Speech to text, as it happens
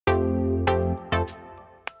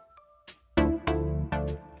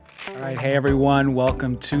All right, hey everyone,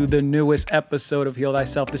 welcome to the newest episode of Heal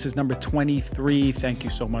Thyself. This is number 23. Thank you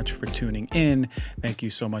so much for tuning in. Thank you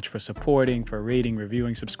so much for supporting, for rating,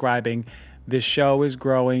 reviewing, subscribing. This show is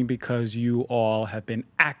growing because you all have been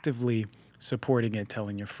actively supporting it,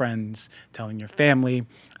 telling your friends, telling your family.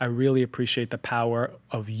 I really appreciate the power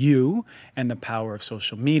of you and the power of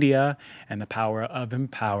social media and the power of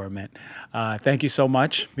empowerment. Thank you so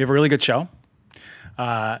much. We have a really good show.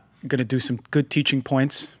 I'm going to do some good teaching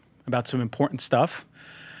points about some important stuff.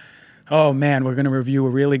 Oh man, we're going to review a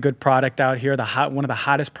really good product out here, one of the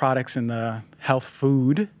hottest products in the health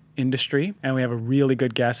food industry. And we have a really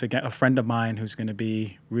good guest, again, a friend of mine who's going to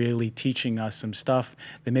be really teaching us some stuff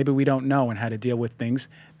that maybe we don't know and how to deal with things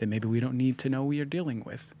that maybe we don't need to know we are dealing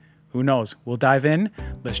with. Who knows? We'll dive in.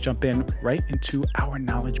 Let's jump in right into our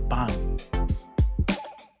knowledge bomb.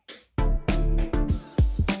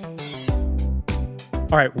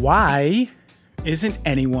 All right, why isn't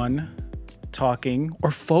anyone talking or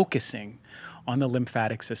focusing on the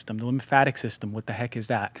lymphatic system? The lymphatic system, what the heck is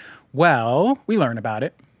that? Well, we learn about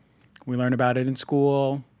it. We learn about it in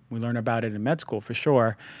school. We learn about it in med school for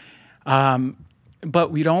sure.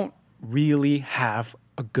 But we don't really have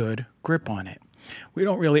a good grip on it. We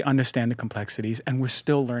don't really understand the complexities, and we're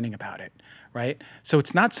still learning about it, right? So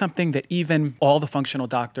it's not something that even all the functional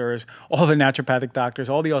doctors, all the naturopathic doctors,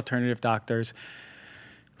 all the alternative doctors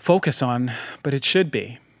focus on, but it should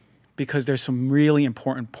be, because there's some really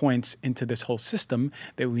important points into this whole system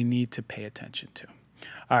that we need to pay attention to.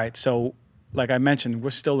 All right, so like I mentioned, we're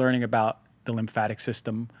still learning about the lymphatic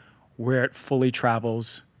system, where it fully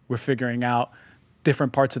travels. We're figuring out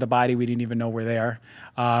different parts of the body we didn't even know were there.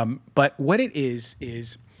 But what it is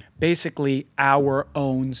basically our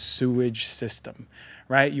own sewage system,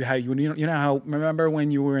 right? You know how, remember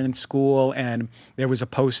when you were in school and there was a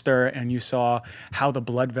poster and you saw how the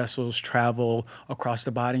blood vessels travel across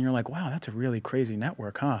the body and you're like, wow, that's a really crazy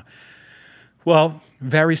network, huh? Well,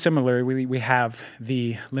 very similarly, we have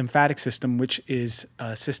the lymphatic system, which is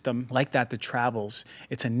a system like that travels.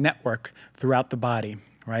 It's a network throughout the body,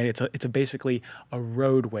 right? It's basically a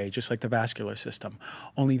roadway, just like the vascular system.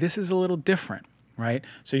 Only this is a little different, right?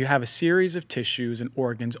 So you have a series of tissues and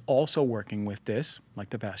organs also working with this,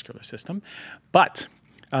 like the vascular system. But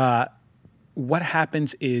what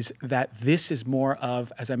happens is that this is more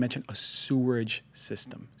of, as I mentioned, a sewerage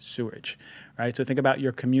system, right? So think about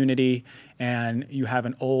your community and you have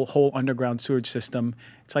an whole underground sewage system.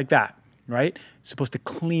 It's like that, right? It's supposed to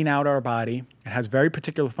clean out our body. It has very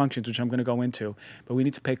particular functions, which I'm going to go into, but we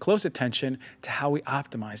need to pay close attention to how we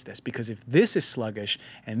optimize this, because if this is sluggish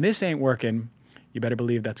and this ain't working, you better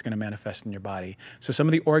believe that's going to manifest in your body. So some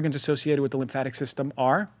of the organs associated with the lymphatic system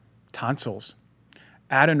are tonsils,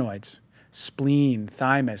 adenoids, spleen,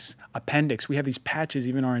 thymus, appendix. We have these patches,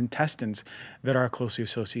 even our intestines, that are closely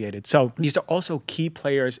associated. So these are also key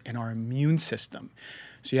players in our immune system.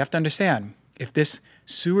 So you have to understand, if this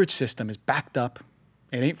sewage system is backed up,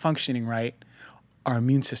 it ain't functioning right, our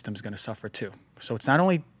immune system is going to suffer too. So it's not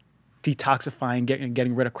only detoxifying,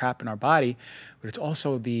 getting rid of crap in our body, but it's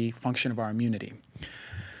also the function of our immunity.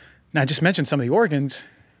 Now, I just mentioned some of the organs,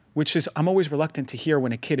 which is, I'm always reluctant to hear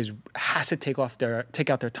when a kid has to take out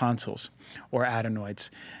their tonsils or adenoids,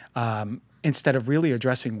 instead of really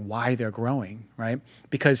addressing why they're growing, right?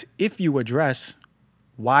 Because if you address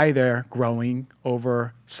why they're growing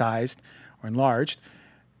oversized or enlarged,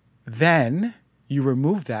 then you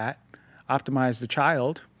remove that, optimize the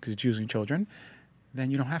child, because it's using children, then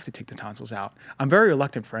you don't have to take the tonsils out. I'm very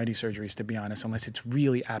reluctant for any surgeries, to be honest, unless it's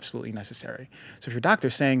really absolutely necessary. So if your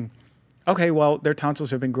doctor's saying, okay, well, their tonsils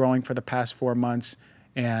have been growing for the past 4 months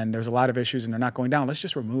and there's a lot of issues and they're not going down, let's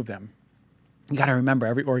just remove them. You got to remember,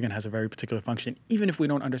 every organ has a very particular function, even if we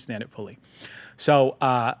don't understand it fully. So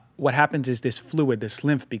what happens is this fluid, this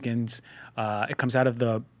lymph begins, it comes out of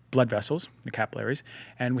the blood vessels, the capillaries,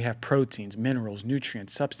 and we have proteins, minerals,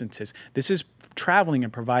 nutrients, substances. This is traveling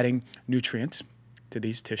and providing nutrients to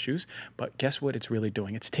these tissues, but guess what it's really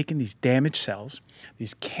doing? It's taking these damaged cells,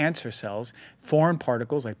 these cancer cells, foreign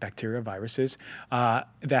particles like bacteria, viruses, that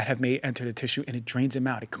have entered the tissue, and it drains them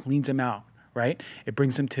out, it cleans them out, right? It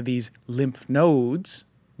brings them to these lymph nodes,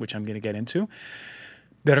 which I'm going to get into,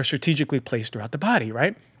 that are strategically placed throughout the body,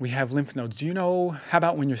 right? We have lymph nodes. Do you know, how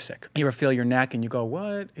about when you're sick? You ever feel your neck and you go,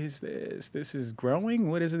 what is this? This is growing?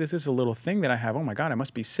 What is it? This is a little thing that I have. Oh my God, I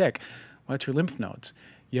must be sick. Well, that's your lymph nodes.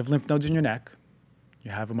 You have lymph nodes in your neck. You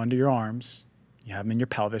have them under your arms. You have them in your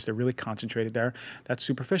pelvis. They're really concentrated there. That's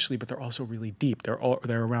superficially, but they're also really deep. They're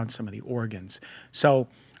around some of the organs. So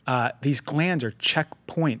These glands are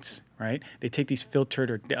checkpoints, right? They take these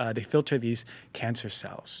they filter these cancer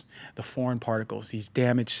cells, the foreign particles, these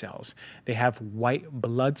damaged cells. They have white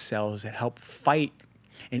blood cells that help fight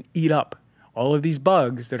and eat up all of these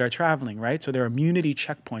bugs that are traveling, right? So they're immunity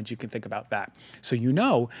checkpoints. You can think about that. So you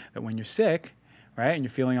know that when you're sick, right, and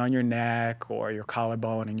you're feeling on your neck or your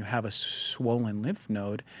collarbone and you have a swollen lymph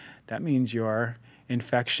node, that means your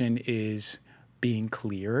infection is being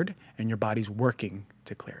cleared and your body's working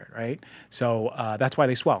to clear it, right? So that's why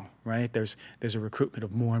they swell, right? There's a recruitment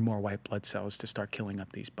of more and more white blood cells to start killing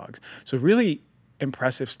up these bugs. So really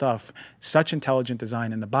impressive stuff, such intelligent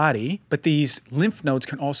design in the body. But these lymph nodes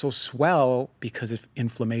can also swell because of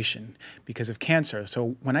inflammation, because of cancer.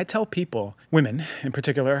 So when I tell people, women in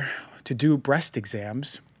particular, to do breast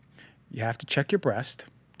exams, you have to check your breast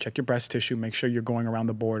tissue, make sure you're going around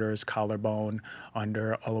the borders, collarbone,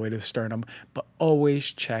 under, all the way to the sternum, but always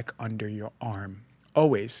check under your arm.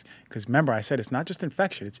 Always, because remember I said it's not just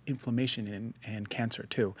infection, it's inflammation and cancer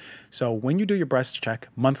too. So when you do your breast check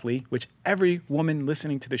monthly, which every woman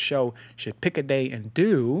listening to the show should pick a day and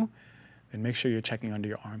do, then make sure you're checking under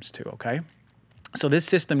your arms too, okay? So this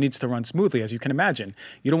system needs to run smoothly, as you can imagine.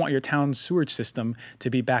 You don't want your town's sewage system to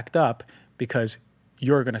be backed up because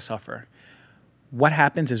you're going to suffer. What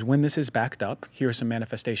happens is when this is backed up, here are some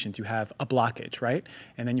manifestations. You have a blockage, right?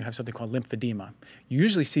 And then you have something called lymphedema. You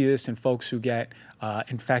usually see this in folks who get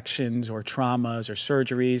infections or traumas or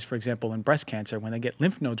surgeries. For example, in breast cancer, when they get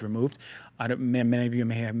lymph nodes removed, many of you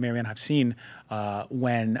may not have seen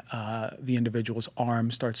when the individual's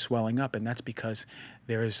arm starts swelling up, and that's because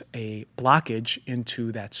there's a blockage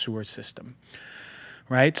into that sewer system,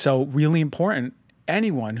 right? So really important.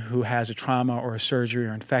 Anyone who has a trauma or a surgery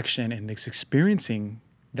or infection and is experiencing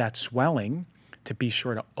that swelling, to be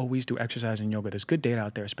sure to always do exercise and yoga. There's good data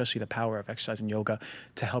out there, especially the power of exercise and yoga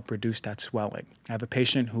to help reduce that swelling. I have a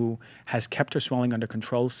patient who has kept her swelling under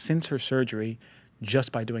control since her surgery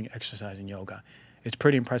just by doing exercise and yoga. It's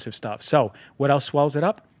pretty impressive stuff. So what else swells it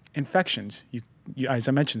up? Infections. You, as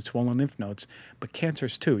I mentioned, swollen lymph nodes, but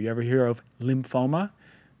cancers too. You ever hear of lymphoma?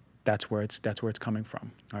 That's where it's coming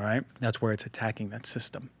from, all right? That's where it's attacking that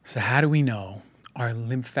system. So how do we know our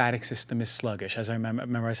lymphatic system is sluggish? As I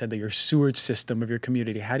remember I said that your sewage system of your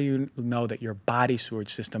community, how do you know that your body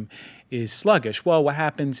sewage system is sluggish? Well, what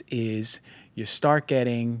happens is you start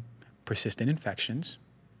getting persistent infections.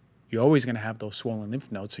 You're always going to have those swollen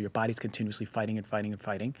lymph nodes, so your body's continuously fighting and fighting and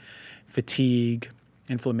fighting. Fatigue,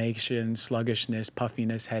 inflammation, sluggishness,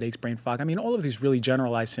 puffiness, headaches, brain fog. I mean, all of these really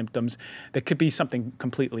generalized symptoms that could be something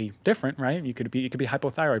completely different, right? It could be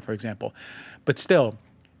hypothyroid, for example. But still,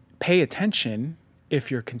 pay attention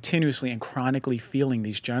if you're continuously and chronically feeling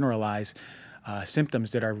these generalized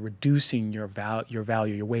symptoms that are reducing your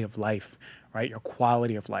value, your way of life, right? Your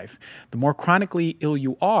quality of life. The more chronically ill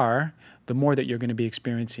you are, the more that you're going to be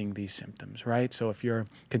experiencing these symptoms, right? So if you're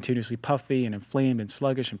continuously puffy and inflamed and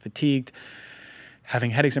sluggish and fatigued,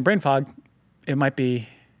 having headaches and brain fog, it might be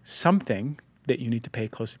something that you need to pay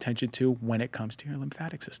close attention to when it comes to your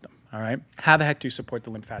lymphatic system, all right? How the heck do you support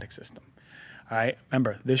the lymphatic system? All right,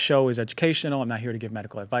 remember, this show is educational. I'm not here to give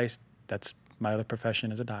medical advice. That's my other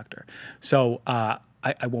profession as a doctor. So I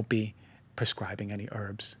won't be prescribing any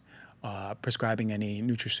herbs, prescribing any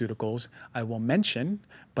nutraceuticals. I will mention,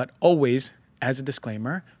 but always, as a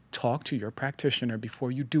disclaimer, talk to your practitioner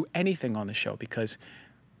before you do anything on the show, because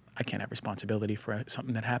I can't have responsibility for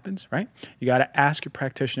something that happens, right? You got to ask your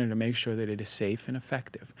practitioner to make sure that it is safe and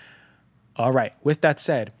effective. All right, with that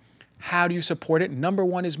said, how do you support it? Number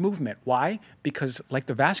one is movement. Why? Because like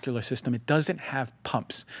the vascular system, it doesn't have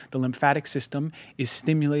pumps. The lymphatic system is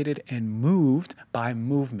stimulated and moved by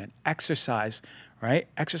movement, exercise, right?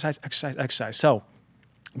 Exercise. So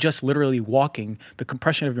just literally walking, the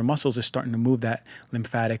compression of your muscles is starting to move that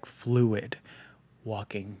lymphatic fluid.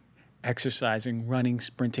 Walking, exercising, running,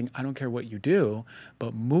 sprinting, I don't care what you do,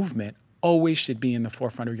 but movement always should be in the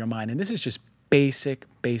forefront of your mind. And this is just basic,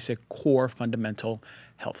 core, fundamental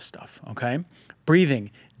health stuff, okay?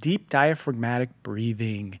 Breathing, deep diaphragmatic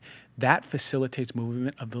breathing. That facilitates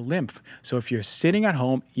movement of the lymph. So if you're sitting at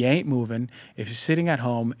home, you ain't moving. If you're sitting at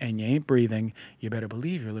home and you ain't breathing, you better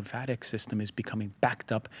believe your lymphatic system is becoming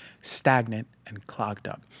backed up, stagnant, and clogged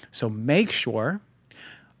up. So make sure,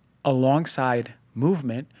 alongside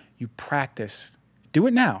movement, you practice, do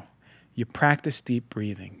it now. You practice deep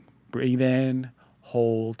breathing. Breathe in,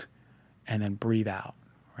 hold, and then breathe out,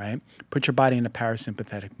 right? Put your body in a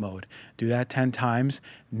parasympathetic mode. Do that 10 times.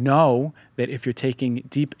 Know that if you're taking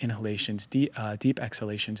deep inhalations, deep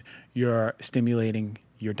exhalations, you're stimulating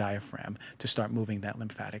your diaphragm to start moving that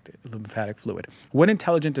lymphatic fluid. What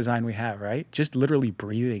intelligent design we have, right? Just literally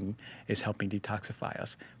breathing is helping detoxify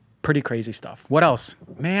us. Pretty crazy stuff. What else?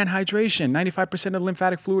 Man, hydration. 95% of the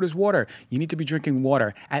lymphatic fluid is water. You need to be drinking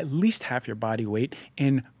water, at least half your body weight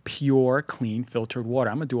in pure, clean, filtered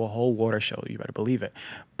water. I'm going to do a whole water show. You better believe it.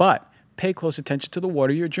 But pay close attention to the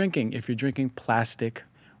water you're drinking. If you're drinking plastic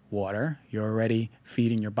water, you're already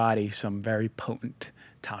feeding your body some very potent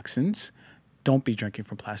toxins. Don't be drinking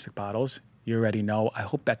from plastic bottles. You already know. I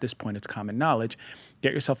hope at this point it's common knowledge.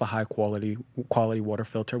 Get yourself a high quality water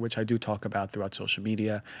filter, which I do talk about throughout social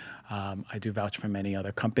media. I do vouch for many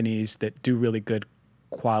other companies that do really good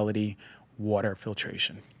quality water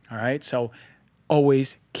filtration. All right. So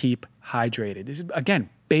always keep hydrated. This is, again,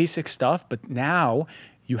 basic stuff, but now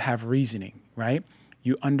you have reasoning, right?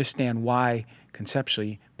 You understand why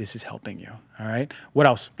conceptually this is helping you. All right. What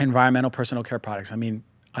else? Environmental personal care products. I mean,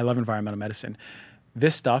 I love environmental medicine.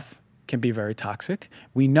 This stuff can be very toxic.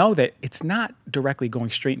 We know that it's not directly going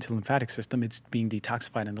straight into the lymphatic system. It's being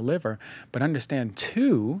detoxified in the liver. But understand,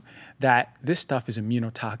 too, that this stuff is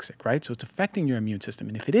immunotoxic, right? So it's affecting your immune system.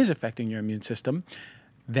 And if it is affecting your immune system,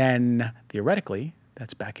 then theoretically,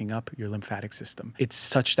 that's backing up your lymphatic system. It's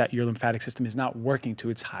such that your lymphatic system is not working to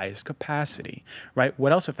its highest capacity, right?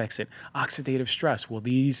 What else affects it? Oxidative stress. Well,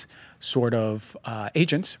 these sort of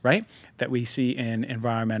agents, right, that we see in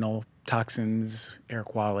environmental toxins, air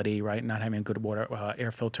quality, right, not having a good water,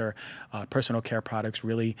 air filter, personal care products,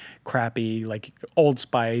 really crappy, like Old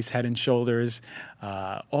Spice, Head and Shoulders,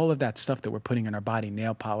 all of that stuff that we're putting in our body,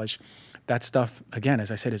 nail polish. That stuff, again,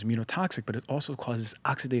 as I said, is immunotoxic, but it also causes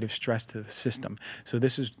oxidative stress to the system. So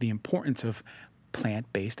this is the importance of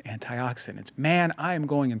plant-based antioxidants. Man, I am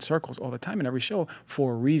going in circles all the time in every show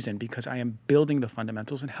for a reason, because I am building the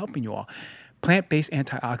fundamentals and helping you all. Plant-based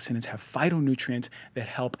antioxidants have phytonutrients that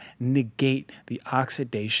help negate the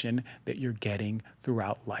oxidation that you're getting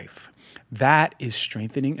throughout life. That is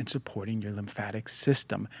strengthening and supporting your lymphatic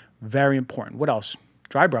system. Very important. What else?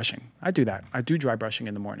 Dry brushing. I do that. I do dry brushing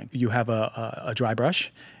in the morning. You have a dry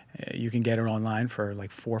brush. You can get it online for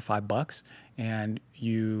like $4 or $5, and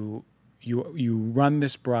you run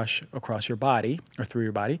this brush across your body or through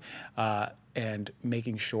your body, and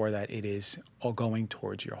making sure that it is all going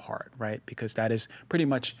towards your heart, right? Because that is pretty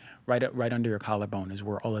much right under your collarbone is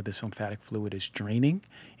where all of this lymphatic fluid is draining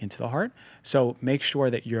into the heart. So make sure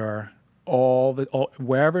that you're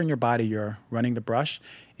wherever in your body you're running the brush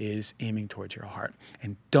is aiming towards your heart.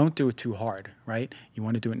 And don't do it too hard, right? You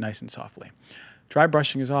want to do it nice and softly. Dry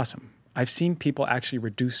brushing is awesome. I've seen people actually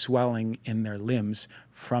reduce swelling in their limbs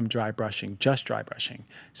from dry brushing, just dry brushing.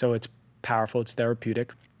 So it's powerful, it's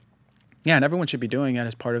therapeutic. Yeah, and everyone should be doing it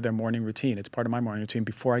as part of their morning routine. It's part of my morning routine.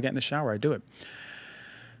 Before I get in the shower, I do it.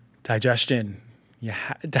 Digestion.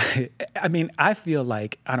 I mean, I feel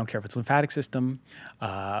like, I don't care if it's lymphatic system,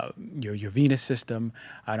 your venous system,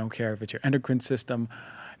 I don't care if it's your endocrine system,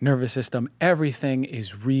 nervous system, everything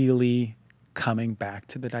is really coming back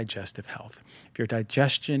to the digestive health. If your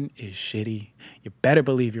digestion is shitty, you better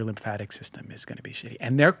believe your lymphatic system is going to be shitty.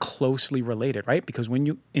 And they're closely related, right? Because when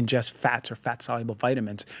you ingest fats or fat-soluble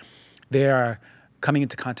vitamins, they are coming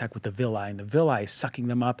into contact with the villi, and the villi is sucking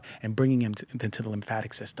them up and bringing them into the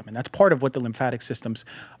lymphatic system. And that's part of what the lymphatic system's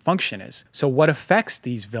function is. So what affects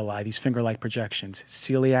these villi, these finger-like projections?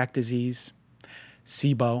 Celiac disease,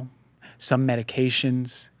 SIBO, some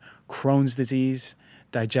medications, Crohn's disease,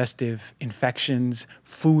 digestive infections,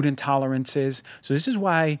 food intolerances. So this is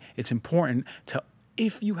why it's important to,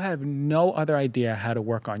 if you have no other idea how to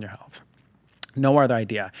work on your health, no other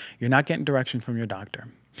idea, you're not getting direction from your doctor,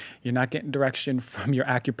 you're not getting direction from your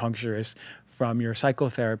acupuncturist, from your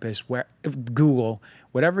psychotherapist, Google,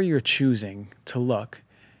 whatever you're choosing to look,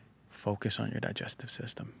 focus on your digestive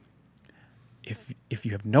system. If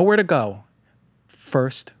you have nowhere to go,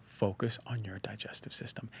 first focus on your digestive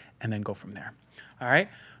system and then go from there. All right?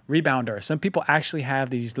 Rebounder. Some people actually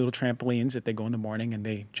have these little trampolines that they go in the morning and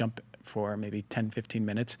they jump for maybe 10, 15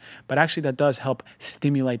 minutes. But actually that does help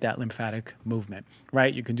stimulate that lymphatic movement,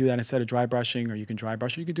 right? You can do that instead of dry brushing, or you can dry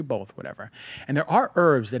brush, or you can do both, whatever. And there are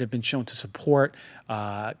herbs that have been shown to support,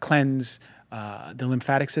 cleanse the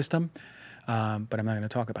lymphatic system, but I'm not going to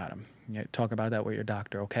talk about them. You talk about that with your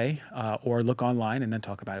doctor, okay? Or look online and then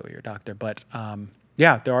talk about it with your doctor. But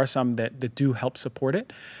yeah, there are some that do help support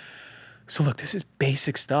it. So look, this is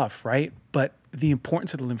basic stuff, right? But the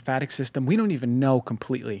importance of the lymphatic system, we don't even know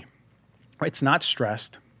completely. It's not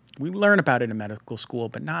stressed. We learn about it in medical school,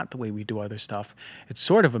 but not the way we do other stuff. It's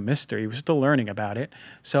sort of a mystery. We're still learning about it.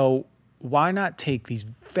 So why not take these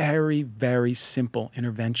very, very simple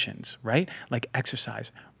interventions, right? Like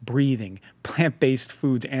exercise, breathing, plant-based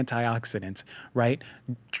foods, antioxidants, right?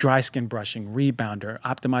 Dry skin brushing, rebounder,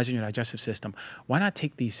 optimizing your digestive system. Why not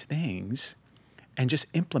take these things and just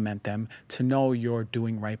implement them to know you're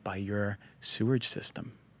doing right by your sewage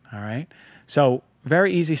system. All right. So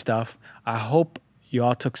very easy stuff. I hope you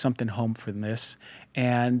all took something home from this.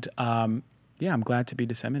 And yeah, I'm glad to be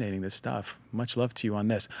disseminating this stuff. Much love to you on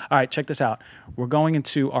this. All right, check this out. We're going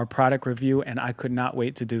into our product review, and I could not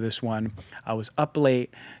wait to do this one. I was up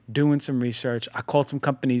late doing some research. I called some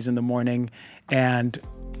companies in the morning, and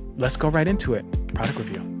let's go right into it. Product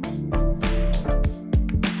review.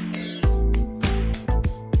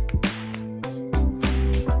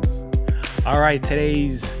 All right,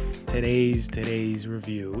 today's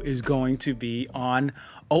review is going to be on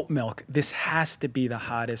oat milk. This has to be the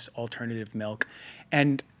hottest alternative milk.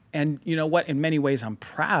 And you know what? In many ways, I'm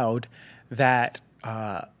proud that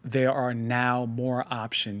there are now more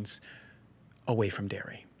options away from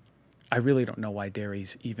dairy. I really don't know why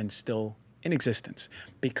dairy's even still in existence,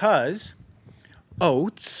 because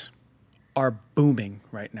oats are booming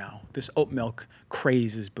right now. This oat milk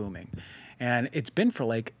craze is booming. And it's been for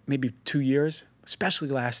like maybe 2 years, especially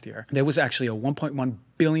last year. There was actually a $1.1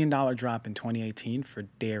 billion drop in 2018 for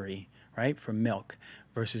dairy, right, for milk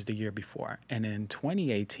versus the year before. And in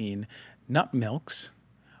 2018, nut milks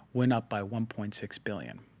went up by 1.6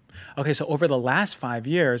 billion. Okay, so over the last 5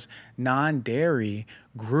 years, non-dairy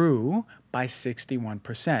grew by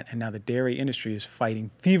 61%. And now the dairy industry is fighting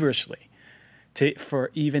feverishly for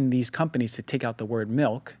even these companies to take out the word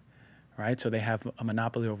milk, right? So they have a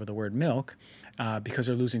monopoly over the word milk because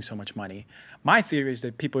they're losing so much money. My theory is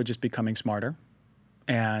that people are just becoming smarter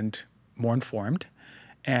and more informed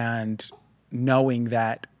and knowing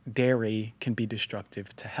that dairy can be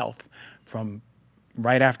destructive to health from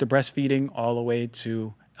right after breastfeeding all the way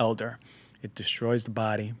to elder. It destroys the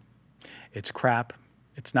body. It's crap.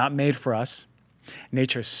 It's not made for us.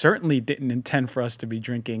 Nature certainly didn't intend for us to be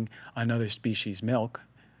drinking another species' milk.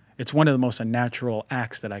 It's one of the most unnatural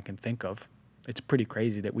acts that I can think of. It's pretty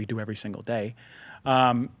crazy that we do every single day.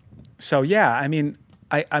 So yeah, I mean,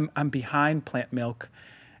 I'm behind plant milk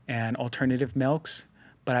and alternative milks,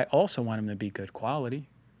 but I also want them to be good quality.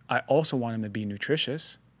 I also want them to be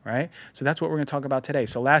nutritious, right? So that's what we're going to talk about today.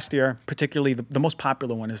 So last year, particularly the most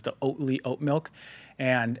popular one is the Oatly oat milk,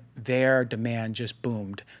 and their demand just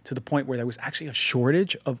boomed to the point where there was actually a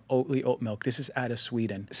shortage of Oatly oat milk. This is out of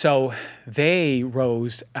Sweden. So they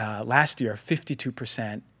rose last year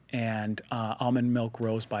 52%, and almond milk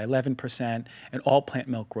rose by 11%, and all plant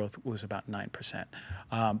milk growth was about 9%.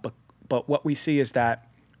 But what we see is that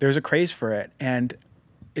there's a craze for it, and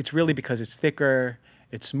it's really because it's thicker,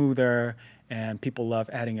 it's smoother, and people love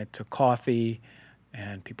adding it to coffee,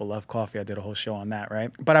 and people love coffee. I did a whole show on that,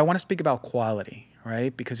 right? But I want to speak about quality,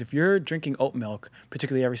 right? Because if you're drinking oat milk,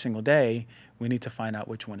 particularly every single day, we need to find out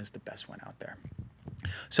which one is the best one out there.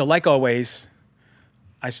 So like always,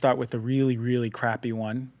 I start with the really, really crappy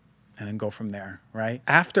one and then go from there, right?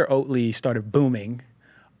 After Oatly started booming,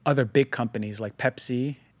 other big companies like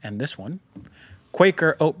Pepsi and this one,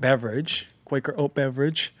 Quaker Oat Beverage,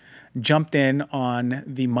 jumped in on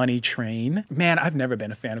the money train. Man, I've never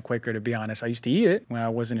been a fan of Quaker, to be honest. I used to eat it when I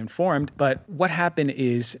wasn't informed. But what happened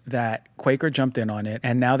is that Quaker jumped in on it,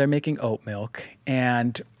 and now they're making oat milk.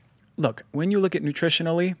 And look, when you look at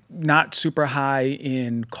nutritionally, not super high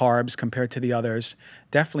in carbs compared to the others,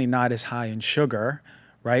 definitely not as high in sugar,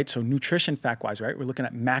 right? So nutrition fact-wise, right? We're looking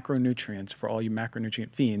at macronutrients for all you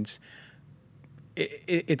macronutrient fiends.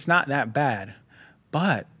 It's not that bad,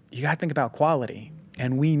 but you got to think about quality.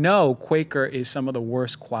 And we know Quaker is some of the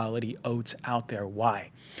worst quality oats out there. Why?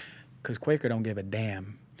 Because Quaker don't give a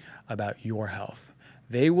damn about your health.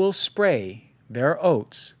 They will spray their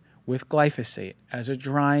oats with glyphosate as a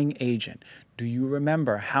drying agent. Do you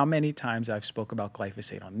remember how many times I've spoke about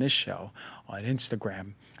glyphosate on this show, on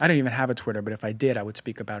Instagram? I don't even have a Twitter, but if I did, I would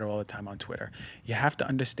speak about it all the time on Twitter. You have to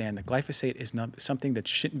understand that glyphosate is not something that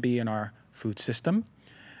shouldn't be in our food system,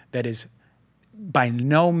 that is by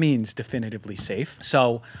no means definitively safe.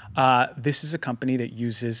 So this is a company that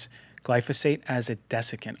uses glyphosate as a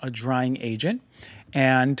desiccant, a drying agent,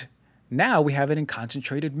 and now we have it in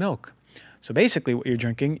concentrated milk. So basically what you're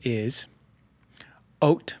drinking is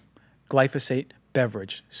oat glyphosate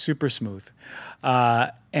beverage, super smooth.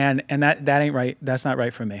 And that ain't right. That's not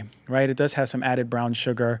right for me, right? It does have some added brown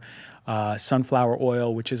sugar, sunflower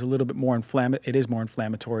oil, which is a little bit more it is more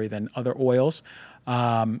inflammatory than other oils.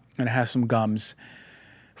 And it has some gums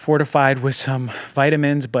fortified with some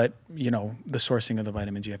vitamins, but you know, the sourcing of the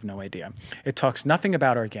vitamins, you have no idea. It talks nothing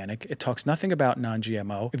about organic. It talks nothing about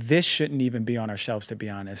non-GMO. This shouldn't even be on our shelves, to be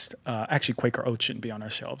honest. Actually, Quaker Oats shouldn't be on our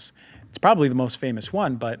shelves. It's probably the most famous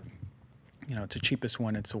one, but you know, it's the cheapest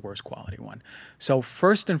one. It's the worst quality one. So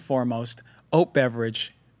first and foremost, oat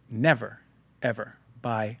beverage, never, ever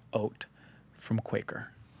buy oat from Quaker.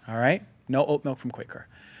 All right? No oat milk from Quaker.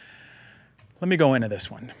 Let me go into this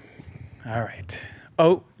one. All right.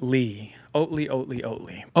 Oatly.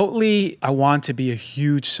 Oatly, I want to be a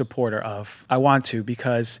huge supporter of. I want to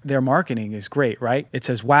because their marketing is great, right? It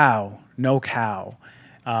says, wow, no cow.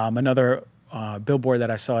 Another billboard that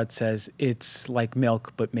I saw, it says, it's like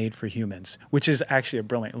milk, but made for humans, which is actually a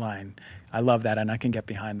brilliant line. I love that, and I can get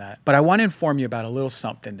behind that. But I want to inform you about a little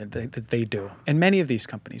something that they do, and many of these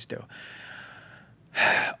companies do.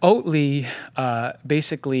 Oatly,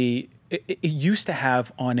 basically, it used to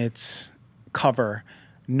have on its cover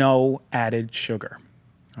no added sugar,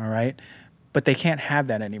 all right? But they can't have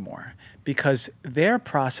that anymore because their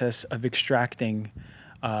process of extracting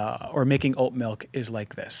or making oat milk is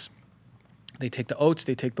like this. They take the oats,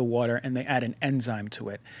 they take the water, and they add an enzyme to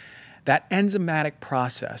it. That enzymatic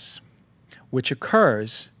process, which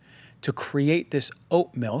occurs to create this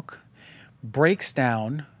oat milk, breaks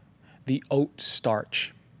down the oat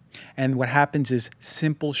starch. And what happens is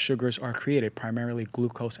simple sugars are created, primarily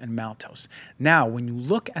glucose and maltose. Now, when you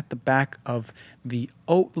look at the back of the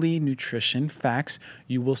Oatly nutrition facts,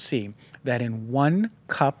 you will see that in 1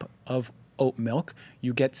 cup of oat milk,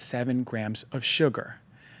 you get 7 grams of sugar.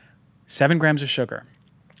 7 grams of sugar.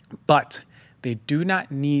 But they do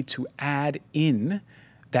not need to add in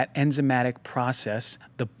that enzymatic process,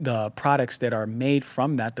 the products that are made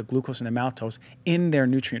from that, the glucose and the maltose, in their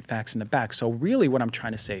nutrient facts in the back. So really what I'm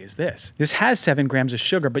trying to say is this. This has 7 grams of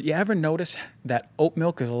sugar, but you ever notice that oat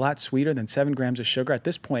milk is a lot sweeter than 7 grams of sugar? At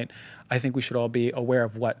this point, I think we should all be aware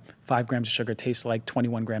of what 5 grams of sugar tastes like,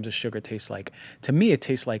 21 grams of sugar tastes like. To me, it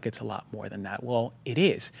tastes like it's a lot more than that. Well, it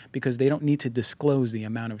is, because they don't need to disclose the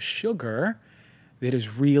amount of sugar that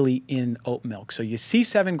is really in oat milk. So you see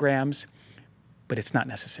 7 grams, but it's not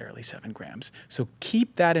necessarily 7 grams. So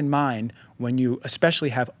keep that in mind when you especially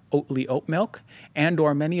have Oatly oat milk and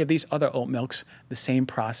or many of these other oat milks, the same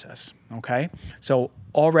process, okay? So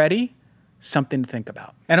already something to think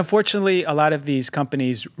about. And unfortunately, a lot of these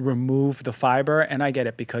companies remove the fiber, and I get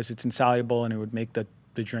it because it's insoluble and it would make the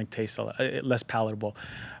drink taste less palatable.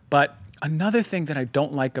 But another thing that I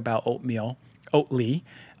don't like about Oatly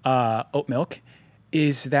oat milk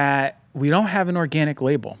is that we don't have an organic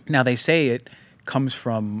label. Now they say it comes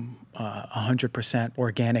from 100%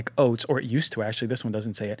 organic oats, or it used to actually. This one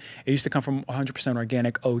doesn't say it. It used to come from 100%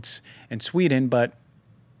 organic oats in Sweden, but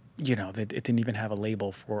you know, it didn't even have a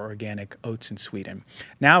label for organic oats in Sweden.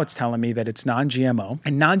 Now it's telling me that it's non-GMO,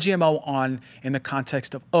 and non-GMO in the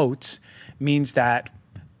context of oats means that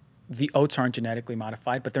the oats aren't genetically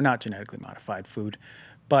modified, but they're not genetically modified food.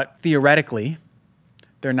 But theoretically,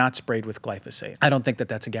 they're not sprayed with glyphosate. I don't think that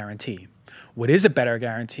that's a guarantee. What is a better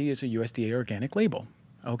guarantee is a USDA organic label.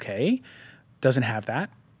 Okay, doesn't have that.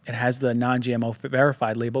 It has the non-GMO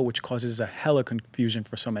verified label, which causes a hella confusion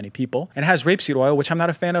for so many people. It has rapeseed oil, which I'm not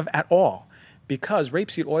a fan of at all, because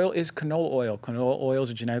rapeseed oil is canola oil. Canola oil is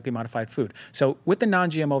a genetically modified food. So with the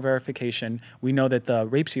non-GMO verification, we know that the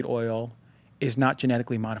rapeseed oil is not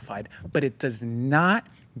genetically modified, but it does not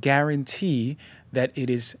guarantee that it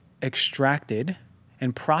is extracted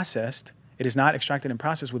and processed. It is not extracted and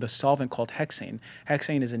processed with a solvent called hexane.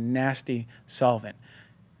 Hexane is a nasty solvent.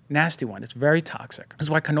 Nasty one. It's very toxic. This is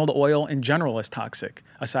why canola oil in general is toxic,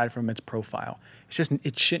 aside from its profile.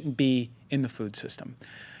 It shouldn't be in the food system.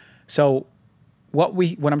 So what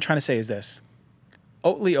I'm trying to say is this.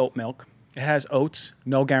 Oatly oat milk, it has oats,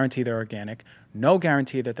 no guarantee they're organic, no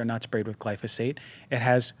guarantee that they're not sprayed with glyphosate. It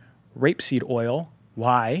has rapeseed oil.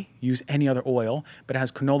 Why use any other oil? But it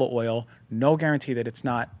has canola oil, no guarantee that it's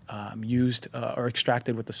not used or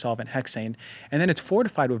extracted with the solvent hexane. And then it's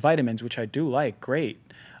fortified with vitamins, which I do like, great.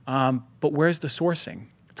 But where's the sourcing?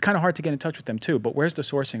 It's kind of hard to get in touch with them too, but where's the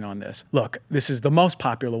sourcing on this? Look, this is the most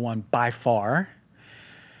popular one by far.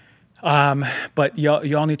 But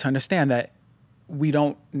y'all need to understand that we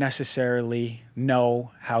don't necessarily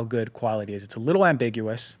know how good quality is. It's a little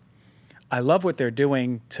ambiguous. I love what they're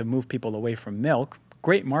doing to move people away from milk.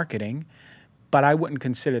 Great marketing, but I wouldn't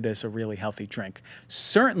consider this a really healthy drink.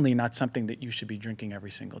 Certainly not something that you should be drinking every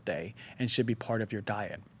single day and should be part of your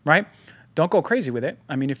diet, right? Don't go crazy with it.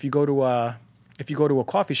 I mean, if you go to a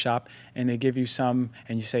coffee shop and they give you some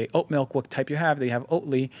and you say oat milk, what type you have, they have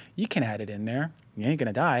Oatly, you can add it in there. You ain't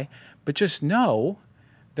gonna die. But just know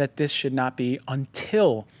that this should not be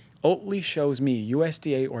until Oatly shows me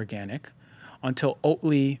USDA organic, until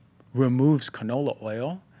Oatly removes canola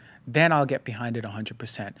oil, then I'll get behind it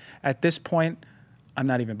 100%. At this point, I'm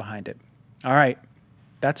not even behind it. All right,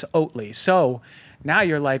 that's Oatly. So now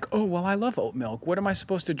you're like, oh, well, I love oat milk. What am I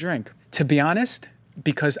supposed to drink? To be honest,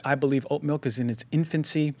 because I believe oat milk is in its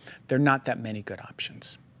infancy, there are not that many good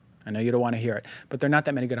options. I know you don't want to hear it, but there are not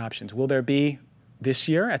that many good options. Will there be this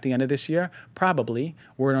year, at the end of this year? Probably.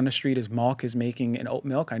 Word on the street is Malk is making an oat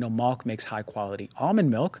milk. I know Malk makes high quality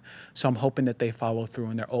almond milk, so I'm hoping that they follow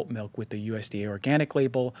through in their oat milk with the USDA organic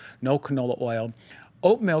label, no canola oil.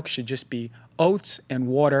 Oat milk should just be oats and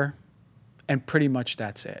water, and pretty much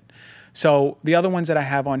that's it. So the other ones that I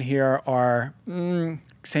have on here are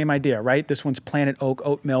same idea, right? This one's Planet Oak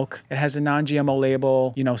oat milk. It has a non-GMO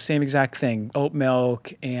label, same exact thing, oat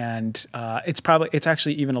milk, and it's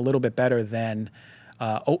actually even a little bit better than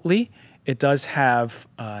Oatly. It does have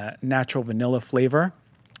natural vanilla flavor,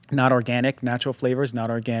 not organic, natural flavors, not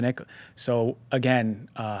organic. So again,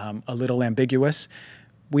 a little ambiguous.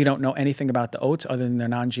 We don't know anything about the oats other than they're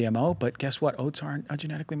non-GMO, but guess what? Oats aren't a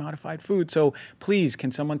genetically modified food. So please, can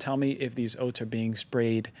someone tell me if these oats are being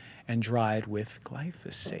sprayed and dried with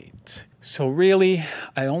glyphosate? So really,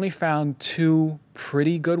 I only found 2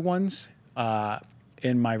 pretty good ones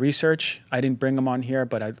in my research. I didn't bring them on here,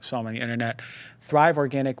 but I saw them on the internet. Thrive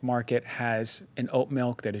Organic Market has an oat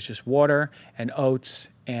milk that is just water and oats,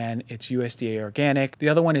 and it's USDA organic. The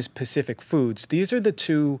other one is Pacific Foods. These are the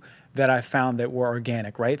 2 that I found that were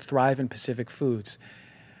organic, right? Thrive and Pacific Foods.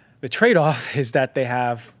 The trade-off is that they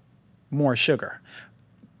have more sugar.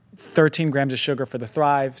 13 grams of sugar for the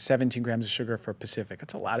Thrive, 17 grams of sugar for Pacific.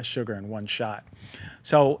 That's a lot of sugar in one shot.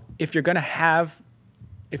 So if you're gonna have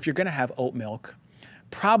oat milk,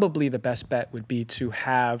 probably the best bet would be to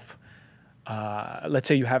have, let's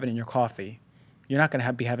say you have it in your coffee. You're not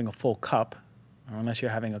gonna be having a full cup, unless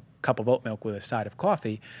you're having a cup of oat milk with a side of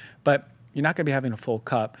coffee, but you're not going to be having a full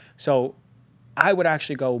cup. So I would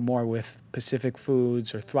actually go more with Pacific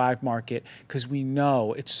Foods or Thrive Market, because we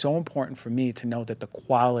know it's so important for me to know that the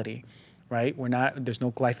quality, right? There's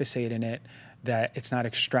no glyphosate in it, that it's not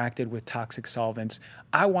extracted with toxic solvents.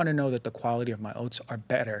 I want to know that the quality of my oats are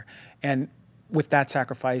better. And with that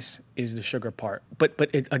sacrifice is the sugar part. But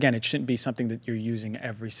again, it shouldn't be something that you're using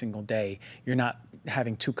every single day. You're not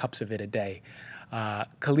having 2 cups of it a day.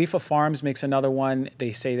 Khalifa Farms makes another one.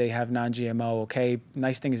 They say they have non-GMO. Okay,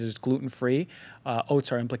 nice thing is it's gluten-free.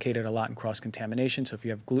 Oats are implicated a lot in cross-contamination. So if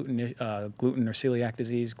you have gluten or celiac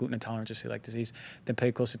disease, gluten intolerance or celiac disease, then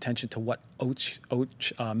pay close attention to what oat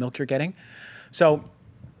milk you're getting. So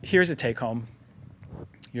here's a take-home.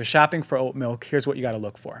 You're shopping for oat milk. Here's what you got to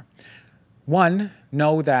look for. 1,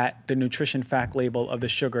 know that the nutrition fact label of the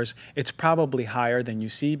sugars, it's probably higher than you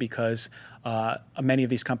see, because many of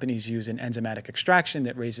these companies use an enzymatic extraction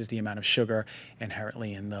that raises the amount of sugar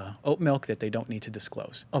inherently in the oat milk that they don't need to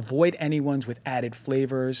disclose. Avoid any ones with added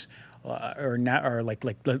flavors or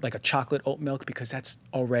like a chocolate oat milk, because that's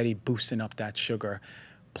already boosting up that sugar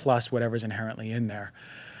plus whatever's inherently in there.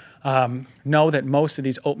 Know that most of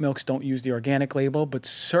these oat milks don't use the organic label, but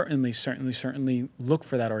certainly look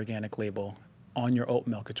for that organic label on your oat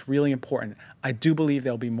milk. It's really important. I do believe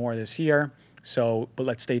there'll be more this year, but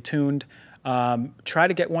let's stay tuned. Try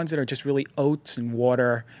to get ones that are just really oats and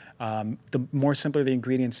water. The more simpler the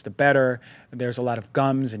ingredients, the better. There's a lot of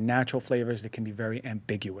gums and natural flavors that can be very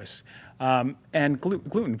ambiguous. And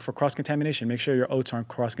gluten for cross-contamination. Make sure your oats aren't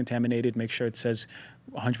cross-contaminated. Make sure it says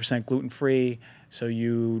 100% gluten-free, so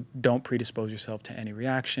you don't predispose yourself to any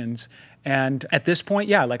reactions. And at this point,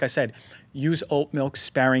 yeah, like I said, use oat milk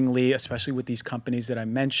sparingly, especially with these companies that I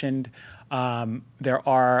mentioned. There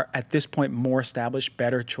are, at this point, more established,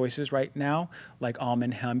 better choices right now, like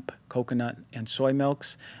almond, hemp, coconut, and soy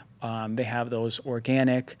milks. They have those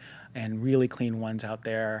organic and really clean ones out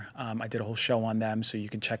there. I did a whole show on them, so you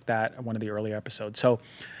can check that in one of the earlier episodes. So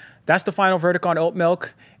that's the final verdict on oat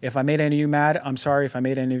milk. If I made any of you mad, I'm sorry. If I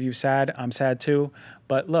made any of you sad, I'm sad too.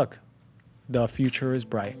 But look, the future is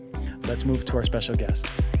bright. Let's move to our special guest.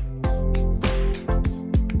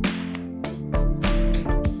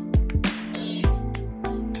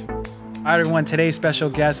 All right, everyone, today's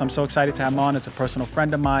special guest, I'm so excited to have him on. It's a personal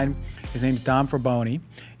friend of mine. His name's Dom Fraboni.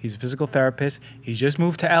 He's a physical therapist. He just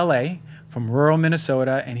moved to LA from rural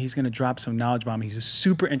Minnesota, and he's gonna drop some knowledge bomb. He's a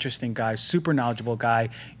super interesting guy, super knowledgeable guy.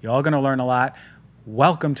 You're all gonna learn a lot.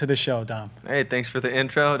 Welcome to the show, Dom. Hey, thanks for the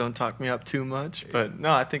intro. Don't talk me up too much, but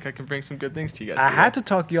no, I think I can bring some good things to you guys. I had to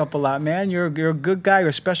talk you up a lot, man. You're a good guy. You're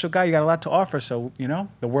a special guy. You got a lot to offer, so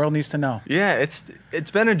the world needs to know. Yeah,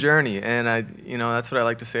 it's been a journey, and that's what I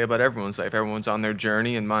like to say about everyone's life. Everyone's on their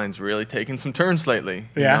journey, and mine's really taken some turns lately.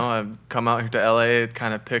 Yeah. I've come out here to LA to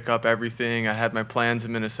kind of pick up everything. I had my plans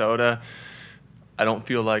in Minnesota. I don't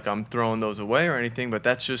feel like I'm throwing those away or anything, but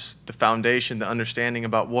that's just the foundation, the understanding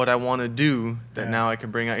about what I want to do that now I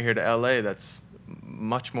can bring out here to LA. That's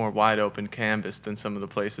much more wide open canvas than some of the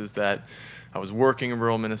places that I was working in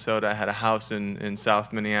rural Minnesota. I had a house in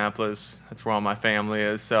South Minneapolis. That's where all my family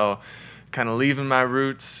is. So kind of leaving my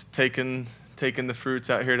roots, taking the fruits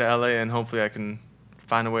out here to LA, and hopefully I can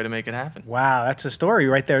find a way to make it happen. Wow, that's a story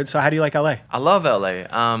right there. So how do you like LA? I love LA.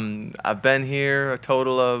 I've been here a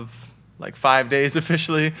total of like 5 days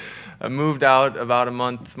officially. I moved out about a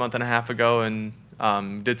month and a half ago, and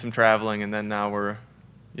did some traveling, and then now we're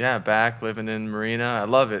back living in Marina. I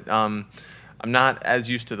love it. I'm not as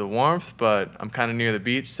used to the warmth, but I'm kind of near the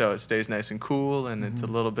beach, so it stays nice and cool, and it's a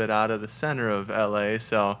little bit out of the center of LA.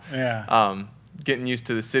 So getting used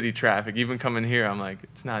to the city traffic. Even coming here, I'm like,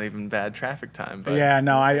 it's not even bad traffic time. But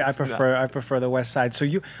I prefer the west side. So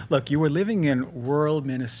you were living in rural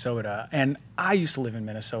Minnesota, and I used to live in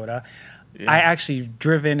Minnesota. Yeah. I actually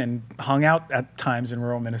driven and hung out at times in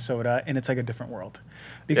rural Minnesota, and it's like a different world.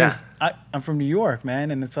 Because I'm from New York,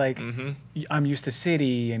 man, and it's like I'm used to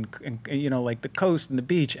city and like the coast and the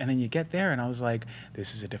beach, and then you get there, and I was like,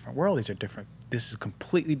 this is a different world. These are different. This is a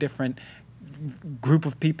completely different group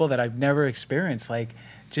of people that I've never experienced. Like,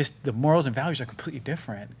 just the morals and values are completely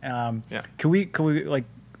different. Can we like,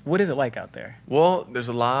 what is it like out there? Well, there's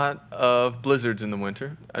a lot of blizzards in the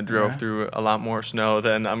winter. I drove through a lot more snow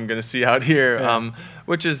than I'm going to see out here,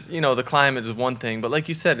 which is, the climate is one thing. But like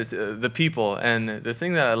you said, it's the people. And the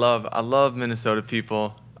thing that I love Minnesota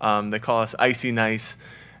people. They call us icy nice.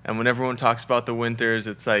 And when everyone talks about the winters,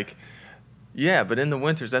 it's like, yeah, but in the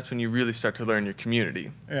winters, that's when you really start to learn your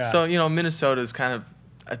community. Yeah. So, Minnesota is kind of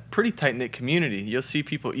a pretty tight-knit community. You'll see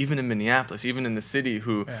people even in Minneapolis, even in the city,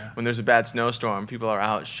 who, when there's a bad snowstorm, people are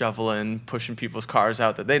out shoveling, pushing people's cars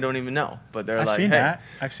out that they don't even know. But they're I've seen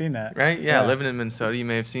that. Right? Yeah, living in Minnesota, you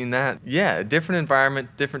may have seen that. Yeah, different environment,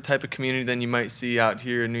 different type of community than you might see out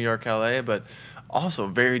here in New York, LA, but also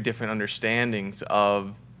very different understandings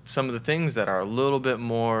of some of the things that are a little bit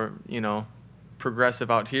more, progressive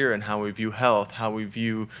out here, and how we view health, how we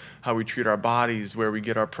treat our bodies, where we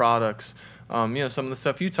get our products. Some of the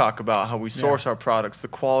stuff you talk about, how we source our products, the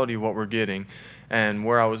quality of what we're getting. And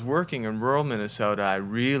where I was working in rural Minnesota, I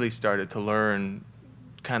really started to learn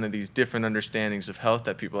kind of these different understandings of health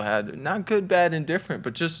that people had. Not good, bad, and different,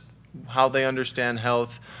 but just how they understand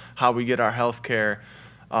health, how we get our health care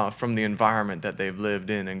from the environment that they've lived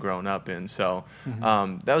in and grown up in. So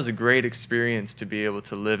that was a great experience to be able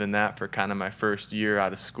to live in that for kind of my first year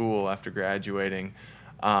out of school after graduating,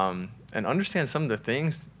 and understand some of the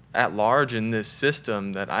things at large in this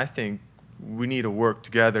system that I think we need to work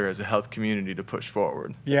together as a health community to push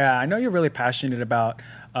forward. Yeah, I know you're really passionate about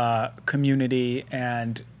community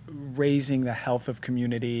and raising the health of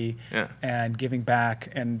community and giving back,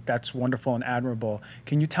 and that's wonderful and admirable.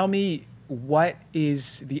 Can you tell me what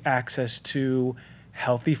is the access to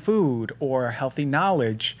healthy food or healthy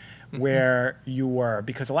knowledge where you were?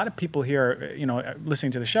 Because a lot of people here,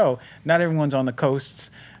 listening to the show, not everyone's on the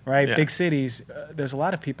coasts, right? Yeah. Big cities. There's a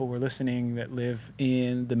lot of people we're listening that live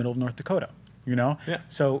in the middle of North Dakota, Yeah.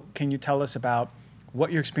 So can you tell us about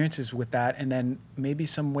what your experience is with that, and then maybe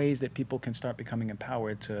some ways that people can start becoming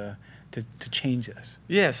empowered to change this?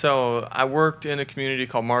 Yeah, so I worked in a community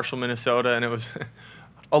called Marshall, Minnesota, and it was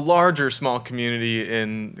a larger small community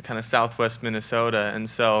in kind of southwest Minnesota. And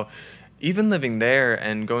so even living there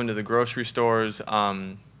and going to the grocery stores,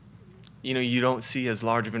 you don't see as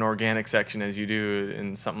large of an organic section as you do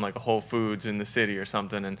in something like a Whole Foods in the city or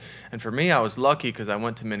something. And for me, I was lucky because I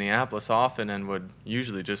went to Minneapolis often and would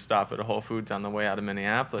usually just stop at a Whole Foods on the way out of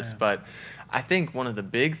Minneapolis. Yeah. But I think one of the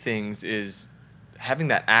big things is having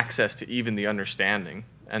that access to even the understanding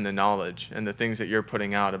and the knowledge and the things that you're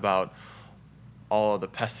putting out about all of the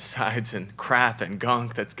pesticides and crap and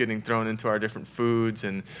gunk that's getting thrown into our different foods,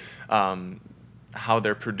 and how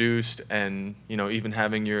they're produced, and even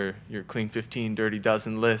having your clean 15 dirty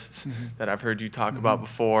dozen lists that I've heard you talk about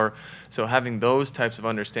before. So having those types of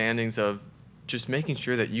understandings of just making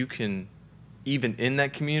sure that you can, even in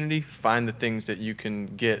that community, find the things that you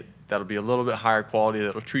can get that'll be a little bit higher quality,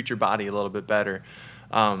 that'll treat your body a little bit better.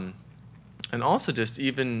 And also just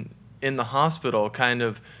even in the hospital, kind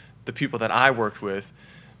of the people that I worked with,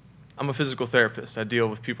 I'm a physical therapist. I deal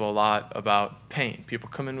with people a lot about pain. People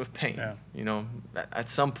come in with pain. Yeah. At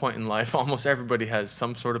some point in life, almost everybody has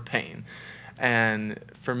some sort of pain. And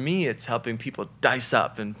for me, it's helping people dice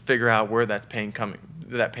up and figure out where that pain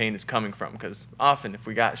is coming from. Because often, if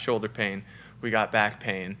we got shoulder pain, we got back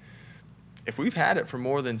pain. If we've had it for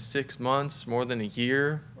more than 6 months, more than a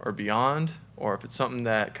year or beyond, or if it's something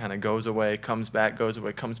that kind of goes away, comes back, goes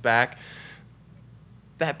away, comes back,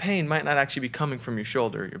 that pain might not actually be coming from your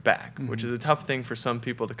shoulder or your back, which is a tough thing for some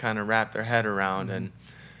people to kind of wrap their head around. And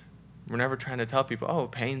we're never trying to tell people, oh,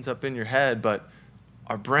 pain's up in your head, but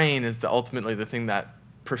our brain is ultimately the thing that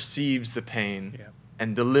perceives the pain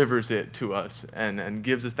and delivers it to us and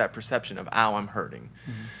gives us that perception of, ow, I'm hurting.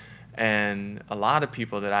 And a lot of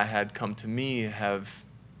people that I had come to me had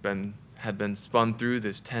been spun through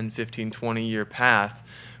this 10, 15, 20-year path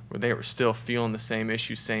where they were still feeling the same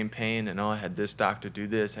issue, same pain, and I had this doctor do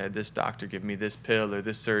this, I had this doctor give me this pill or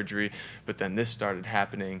this surgery, but then this started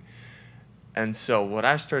happening. And so what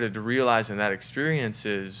I started to realize in that experience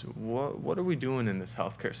is, what are we doing in this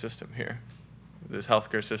healthcare system here? This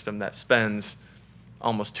healthcare system that spends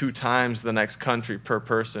almost 2 times the next country per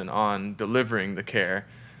person on delivering the care,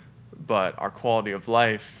 but our quality of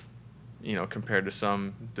life, compared to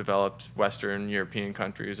some developed Western European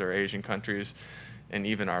countries or Asian countries, and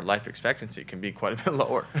even our life expectancy can be quite a bit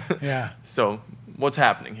lower. Yeah. So what's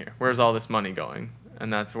happening here? Where's all this money going?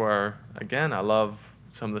 And that's where, again, I love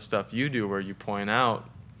some of the stuff you do where you point out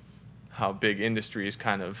how big industry is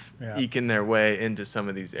kind of eking their way into some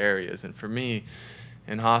of these areas. And for me,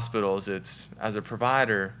 in hospitals, it's, as a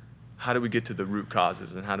provider, how do we get to the root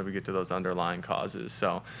causes and how do we get to those underlying causes?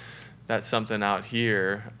 So that's something out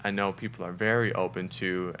here I know people are very open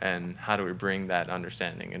to, and how do we bring that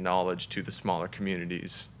understanding and knowledge to the smaller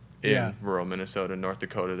communities in rural Minnesota, North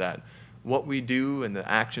Dakota, that what we do and the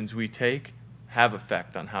actions we take have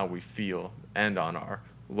effect on how we feel and on our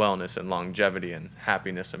wellness and longevity and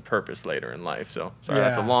happiness and purpose later in life. So sorry,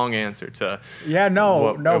 that's a long answer to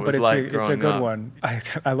but it's a good one.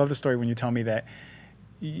 I love the story when you tell me that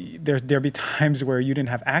there'd be times where you didn't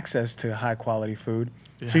have access to high quality food,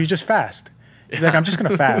 so you just fast. You're like, I'm just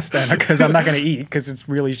gonna fast then because I'm not gonna eat because it's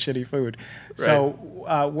really shitty food. Right. So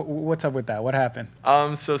what's up with that? What happened?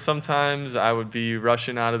 So sometimes I would be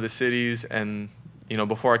rushing out of the cities, and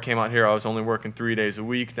before I came out here, I was only working 3 days a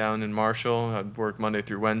week down in Marshall. I'd work Monday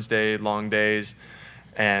through Wednesday, long days.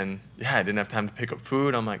 And I didn't have time to pick up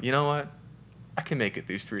food. I'm like, you know what? I can make it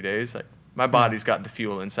these 3 days. Like, my body's got the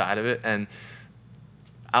fuel inside of it. And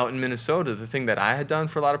out in Minnesota, the thing that I had done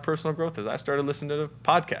for a lot of personal growth is I started listening to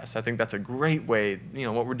podcasts. I think that's a great way.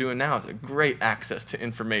 What we're doing now is a great access to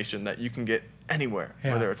information that you can get anywhere,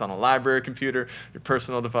 whether it's on a library computer, your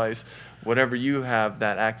personal device, whatever you have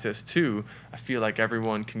that access to. I feel like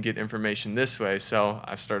everyone can get information this way. So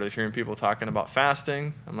I've started hearing people talking about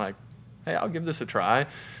fasting. I'm like, hey, I'll give this a try.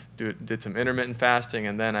 Did some intermittent fasting,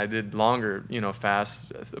 and then I did longer,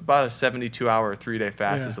 fast. About a 72-hour, 3-day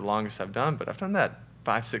fast is the longest I've done, but I've done that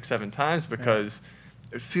 5, 6, 7 times because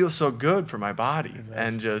it feels so good for my body,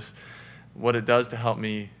 and just what it does to help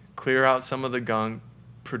me clear out some of the gunk,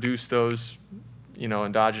 produce those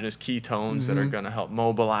endogenous ketones that are going to help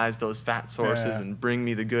mobilize those fat sources and bring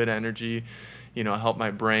me the good energy, help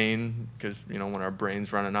my brain, because when our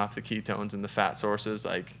brain's running off the ketones and the fat sources,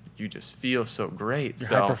 like, you just feel so great. You're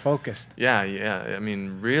hyper focused. Yeah. I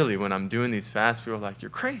mean, really, when I'm doing these fasts, people are like,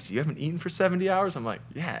 "You're crazy. You haven't eaten for 70 hours." I'm like,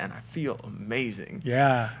 "Yeah," and I feel amazing.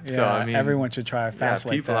 Yeah. So I mean, everyone should try a fast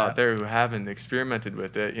like that. People out there who haven't experimented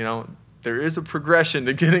with it, there is a progression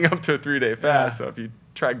to getting up to a 3-day fast. So if you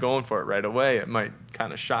try going for it right away, it might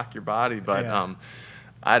kind of shock your body. But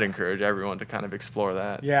I'd encourage everyone to kind of explore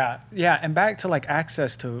that. Yeah. And back to like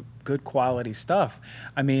access to good quality stuff.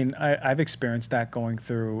 I mean, I've experienced that going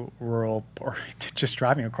through rural or just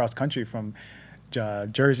driving across country from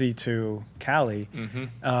Jersey to Cali.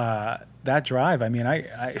 That drive, I mean,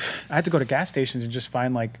 I had to go to gas stations and just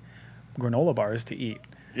find like granola bars to eat.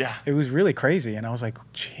 Yeah. It was really crazy. And I was like,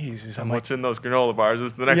 Jesus. And what's in those granola bars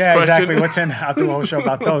is the next question. Yeah, exactly. What's in? I'll do a whole show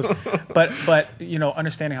about those. But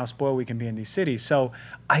understanding how spoiled we can be in these cities. So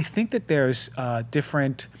I think that there's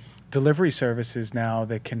different delivery services now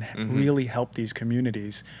that can really help these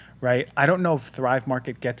communities, right? I don't know if Thrive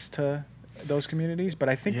Market gets to those communities, but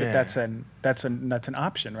I think that's an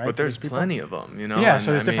option, right? But there's plenty of them, Yeah,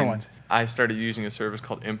 so there's different ones. I started using a service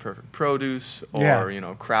called Imperfect Produce,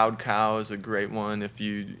 or Crowd Cow is a great one if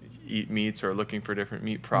you eat meats or are looking for different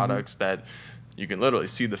meat products that you can literally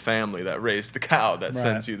see the family that raised the cow that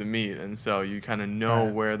sends you the meat, and so you kind of know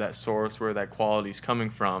where that source, where that quality is coming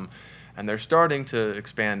from, and they're starting to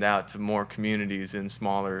expand out to more communities in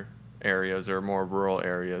smaller areas or more rural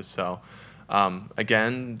areas. So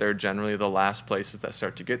again, they're generally the last places that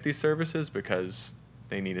start to get these services because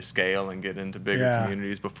they need to scale and get into bigger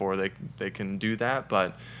communities before they can do that.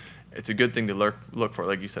 But it's a good thing to look for.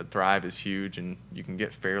 Like you said, Thrive is huge, and you can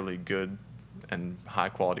get fairly good and high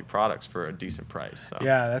quality products for a decent price. So.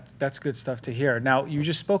 Yeah, that's good stuff to hear. Now, you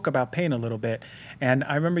just spoke about pain a little bit, and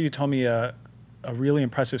I remember you told me a really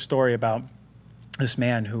impressive story about this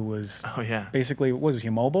man who was basically, was he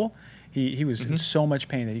immobile? He was in so much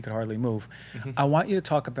pain that he could hardly move. I want you to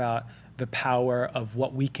talk about the power of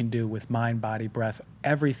what we can do with mind, body, breath,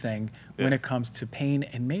 everything when it comes to pain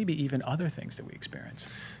and maybe even other things that we experience.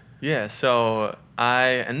 Yeah, so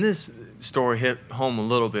and this story hit home a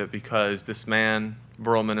little bit because this man,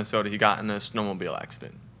 rural Minnesota, he got in a snowmobile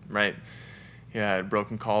accident, right? He had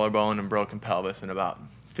broken collarbone and broken pelvis in about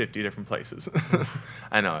 50 different places.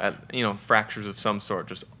 I know, fractures of some sort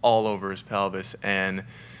just all over his pelvis. And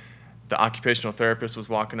the occupational therapist was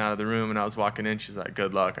walking out of the room, and I was walking in. She's like,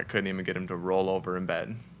 good luck. I couldn't even get him to roll over in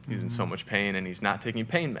bed. He's in so much pain, and he's not taking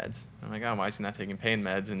pain meds. I'm like, oh, why is he not taking pain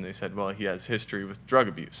meds? And they said, well, he has history with drug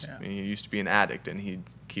abuse. Yeah. I mean, he used to be an addict, and he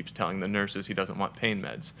keeps telling the nurses he doesn't want pain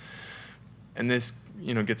meds. And this,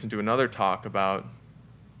 gets into another talk about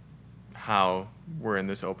how we're in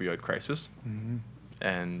this opioid crisis,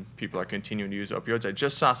 and people are continuing to use opioids. I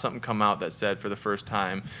just saw something come out that said for the first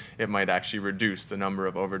time it might actually reduce the number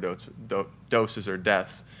of doses or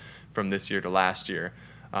deaths from this year to last year.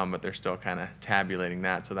 But they're still kind of tabulating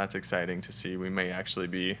that, so that's exciting to see. We may actually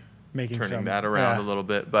be turning that around a little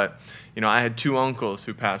bit. But, I had 2 uncles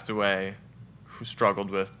who passed away who struggled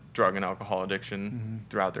with drug and alcohol addiction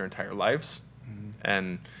throughout their entire lives,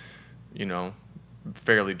 and,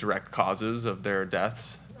 fairly direct causes of their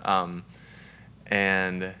deaths.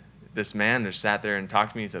 And this man just sat there and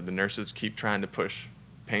talked to me. He said, the nurses keep trying to push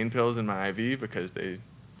pain pills in my IV because they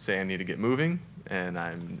say I need to get moving, and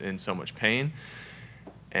I'm in so much pain.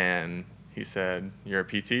 And he said, you're a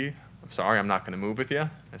PT? I'm sorry, I'm not going to move with you.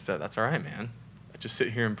 I said, that's all right, man. Just sit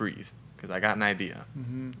here and breathe, because I got an idea.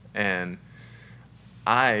 And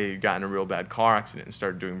I got in a real bad car accident and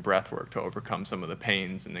started doing breath work to overcome some of the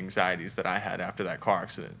pains and anxieties that I had after that car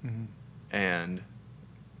accident. And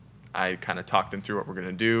I kind of talked him through what we're going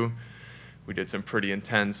to do. We did some pretty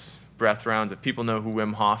intense breath rounds. If people know who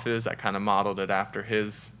Wim Hof is, I kind of modeled it after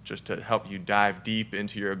his, just to help you dive deep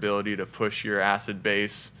into your ability to push your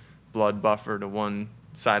acid-base blood buffer to one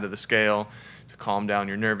side of the scale, to calm down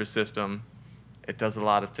your nervous system. It does a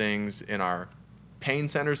lot of things in our pain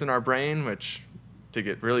centers in our brain, which, to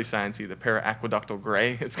get really sciencey, the para-aqueductal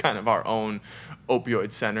gray, it's kind of our own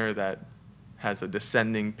opioid center that has a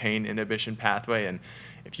descending pain inhibition pathway. And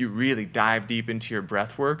if you really dive deep into your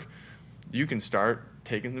breath work, you can start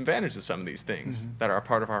taking advantage of some of these things that are a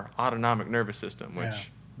part of our autonomic nervous system,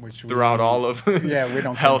 which throughout all of we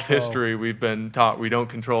don't health control. History, we've been taught we don't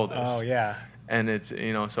control this. Oh, yeah. And it's,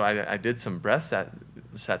 so I did some breath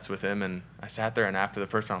sets with him, and I sat there, and after the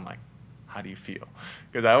first round, I'm like, how do you feel?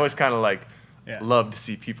 Because I always kind of love to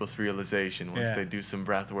see people's realization once they do some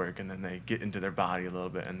breath work, and then they get into their body a little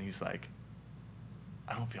bit, and he's like,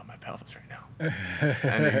 I don't feel my pelvis right now.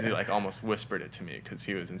 And he almost whispered it to me because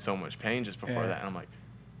he was in so much pain just before that. And I'm like,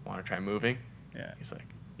 want to try moving? Yeah. He's like,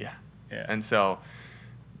 yeah. And so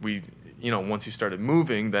we, once he started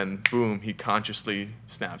moving, then boom, he consciously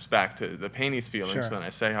snaps back to the pain he's feeling. Sure. So then I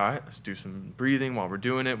say, all right, let's do some breathing while we're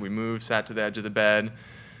doing it. We moved, sat to the edge of the bed,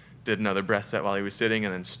 did another breath set while he was sitting,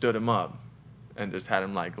 and then stood him up and just had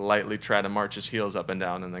him lightly try to march his heels up and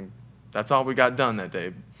down. And then that's all we got done that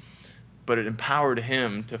day. But it empowered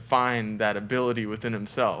him to find that ability within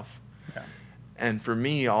himself. Yeah. And for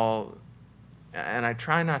me, and I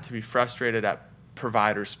try not to be frustrated at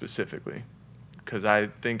providers specifically, because I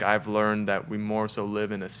think I've learned that we more so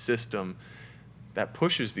live in a system that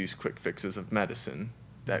pushes these quick fixes of medicine,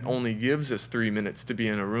 that only gives us 3 minutes to be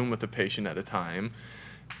in a room with a patient at a time.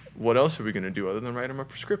 What else are we going to do other than write them a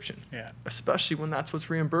prescription? Yeah. Especially when that's what's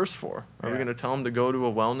reimbursed for. Are we Yeah. going to tell them to go to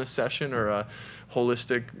a wellness session or a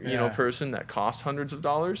holistic, person that costs hundreds of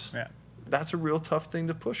dollars? Yeah. That's a real tough thing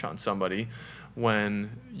to push on somebody when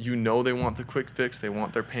they want the quick fix, they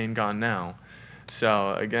want their pain gone now.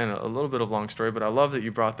 So again, a little bit of long story, but I love that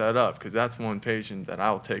you brought that up, because that's one patient that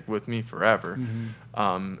I'll take with me forever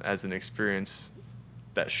as an experience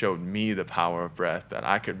that showed me the power of breath, that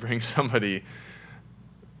I could bring somebody.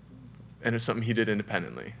 And it's something he did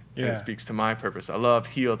independently. Yeah. And it speaks to my purpose. I love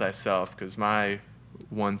heal thyself, because my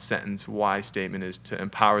one sentence why statement is to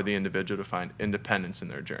empower the individual to find independence in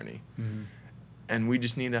their journey. And we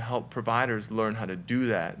just need to help providers learn how to do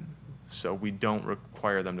that, so we don't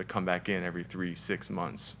require them to come back in every 3-6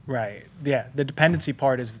 months. Right. Yeah. The dependency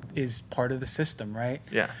part is part of the system, right?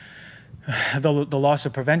 Yeah. The loss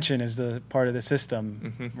of prevention is the part of the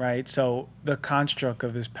system, right? So the construct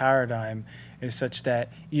of this paradigm is such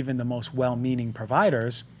that even the most well-meaning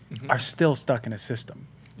providers are still stuck in a system.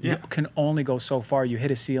 Yeah. You can only go so far. You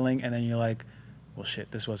hit a ceiling, and then you're like, well,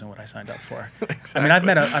 shit, this wasn't what I signed up for. Exactly. I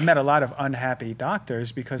mean, I've met a lot of unhappy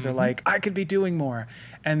doctors because they're like, I could be doing more.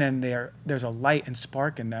 And then there's a light and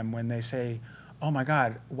spark in them when they say, oh my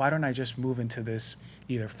God, why don't I just move into this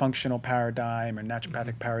either functional paradigm or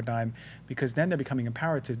naturopathic paradigm? Because then they're becoming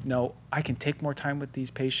empowered to know, I can take more time with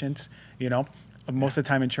these patients. Most of the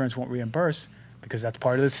time insurance won't reimburse because that's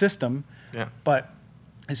part of the system. Yeah. But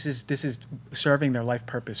this is serving their life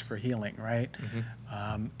purpose for healing, right?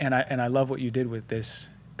 And I love what you did with this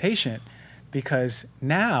patient, because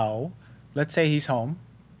now, let's say he's home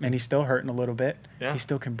and he's still hurting a little bit, Yeah. he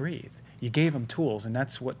still can breathe. You gave him tools, and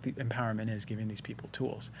that's what the empowerment is, giving these people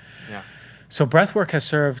tools. Yeah. So breathwork has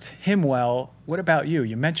served him well. What about you?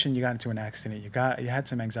 You mentioned you got into an accident. You had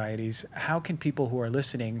some anxieties. How can people who are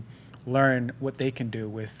listening learn what they can do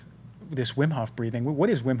with this Wim Hof breathing? What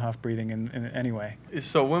is Wim Hof breathing in any way?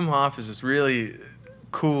 So Wim Hof is this really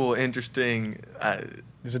cool, interesting.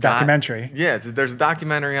 There's a documentary. There's a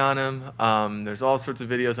documentary on him. There's all sorts of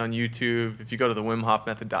videos on YouTube. If you go to the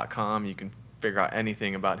WimHofMethod.com, you can figure out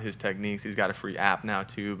anything about his techniques. He's got a free app now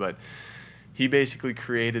too, but he basically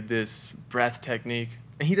created this breath technique,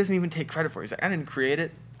 and he doesn't even take credit for it. He's like, I didn't create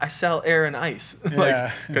it. I sell air and ice.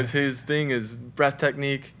 Because his thing is breath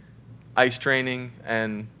technique, ice training,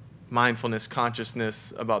 and mindfulness,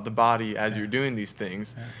 consciousness about the body as you're doing these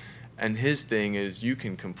things. And his thing is you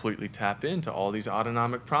can completely tap into all these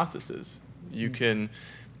autonomic processes. You can,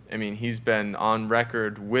 he's been on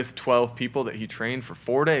record with 12 people that he trained for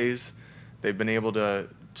 4 days. They've been able to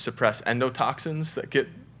suppress endotoxins that get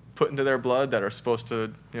put into their blood that are supposed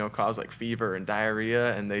to, cause like fever and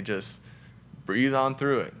diarrhea, and they just breathe on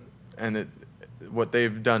through it. And what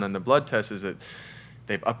they've done on the blood test is that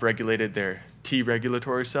they've upregulated their T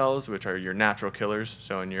regulatory cells, which are your natural killers.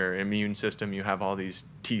 So in your immune system, you have all these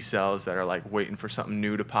T cells that are like waiting for something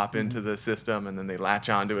new to pop into the system, and then they latch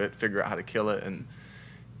onto it, figure out how to kill it, and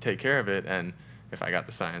take care of it. And if I got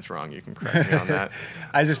the science wrong, you can correct me on that.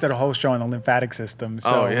 I just did a whole show on the lymphatic system,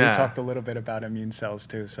 so we yeah. talked a little bit about immune cells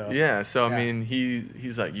too. So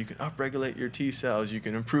he's like, you can upregulate your T cells, you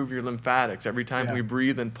can improve your lymphatics. Every time we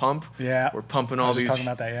breathe and pump, we're pumping all these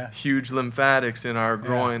huge lymphatics in our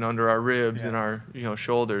groin, under our ribs, in our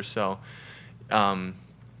shoulders. So,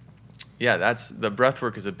 that's the breath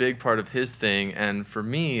work is a big part of his thing. And for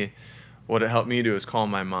me, what it helped me do is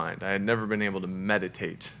calm my mind. I had never been able to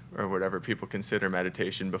meditate, or whatever people consider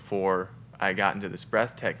meditation, before I got into this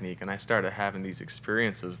breath technique, and I started having these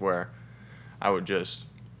experiences where I would just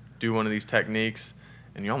do one of these techniques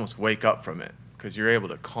and you almost wake up from it, because you're able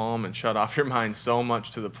to calm and shut off your mind so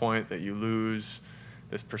much to the point that you lose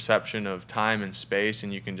this perception of time and space,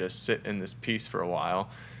 and you can just sit in this peace for a while.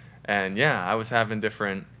 And I was having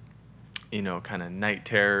different kind of night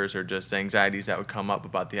terrors or just anxieties that would come up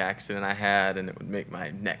about the accident I had, and it would make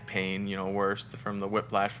my neck pain, worse from the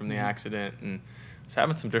whiplash from the accident. And I was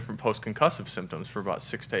having some different post-concussive symptoms for about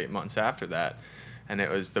 6 to 8 months after that. And it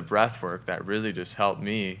was the breath work that really just helped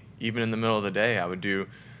me. Even in the middle of the day, I would do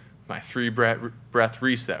my 3 breath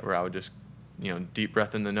reset, where I would just, deep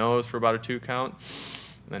breath in the nose for about a 2 count,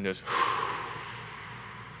 and then just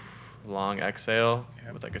long exhale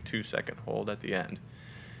with like a 2-second hold at the end.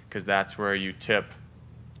 Because that's where you tip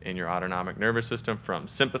in your autonomic nervous system from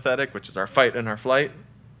sympathetic, which is our fight and our flight,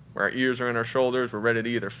 where our ears are in our shoulders, we're ready to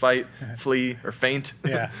either fight, flee, or faint,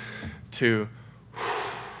 to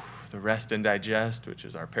the rest and digest, which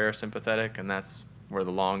is our parasympathetic, and that's where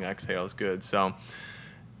the long exhale is good. So,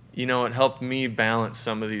 it helped me balance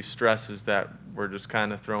some of these stresses that were just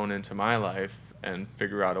kind of thrown into my life and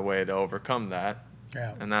figure out a way to overcome that.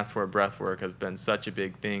 And that's where breath work has been such a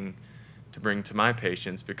big thing to bring to my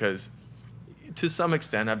patients, because to some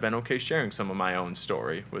extent I've been okay sharing some of my own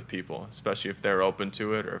story with people, especially if they're open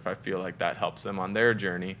to it, or if I feel like that helps them on their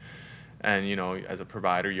journey. And as a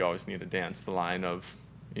provider, you always need to dance the line of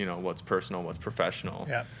what's personal, what's professional.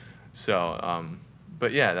 So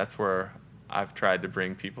that's where I've tried to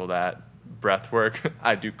bring people that breath work.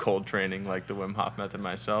 I do cold training like the Wim Hof method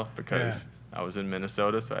myself, because I was in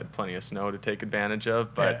Minnesota, so I had plenty of snow to take advantage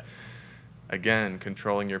of. But again,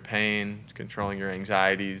 controlling your pain, controlling your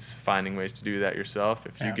anxieties, finding ways to do that yourself.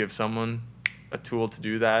 If you give someone a tool to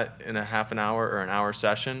do that in a half an hour or an hour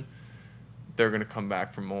session, they're going to come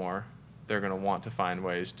back for more. They're going to want to find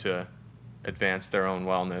ways to advance their own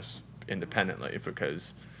wellness independently,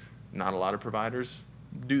 because not a lot of providers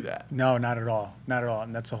do that. No, not at all. Not at all.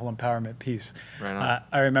 And that's the whole empowerment piece. Right on.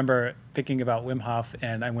 I remember thinking about Wim Hof,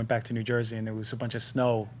 and I went back to New Jersey, and there was a bunch of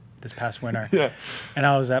snow this past winter. And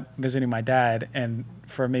I was visiting my dad, and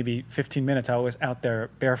for maybe 15 minutes I was out there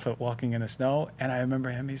barefoot walking in the snow, and I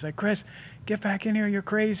remember him, he's like, Chris, get back in here, you're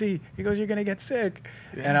crazy. He goes, you're gonna get sick.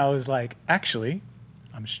 And I was like, actually,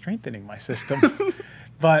 I'm strengthening my system.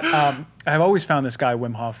 But I've always found this guy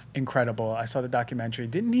Wim Hof incredible. I saw the documentary.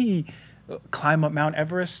 Didn't he climb up Mount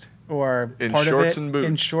Everest, or in part shorts of it and boots?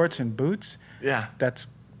 In shorts and boots? Yeah. That's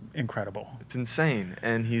incredible. It's insane.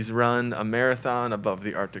 And he's run a marathon above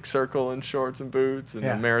the Arctic Circle in shorts and boots, and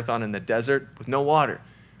a marathon in the desert with no water,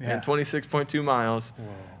 and 26.2 miles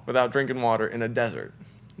without drinking water in a desert.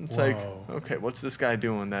 It's Whoa. like, okay, what's this guy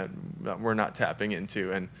doing that we're not tapping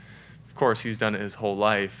into? And of course, he's done it his whole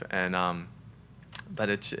life, and but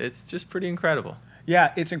it's just pretty incredible.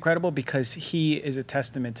 Yeah, it's incredible because he is a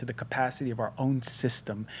testament to the capacity of our own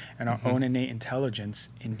system and our own innate intelligence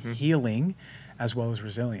in healing as well as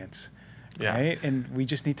resilience. Yeah. Right? And we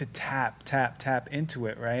just need to tap into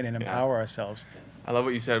it, right? And empower ourselves. I love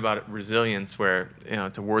what you said about it, resilience, where,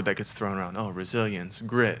 it's a word that gets thrown around. Oh, resilience,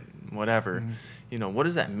 grit, whatever. What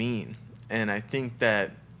does that mean? And I think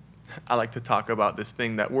that I like to talk about this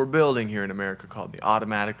thing that we're building here in America called the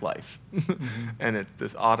automatic life. And it's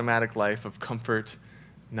this automatic life of comfort,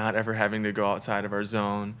 not ever having to go outside of our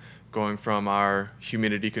zone, going from our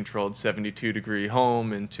humidity-controlled 72-degree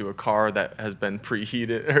home into a car that has been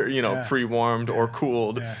preheated or, pre-warmed or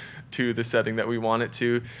cooled to the setting that we want it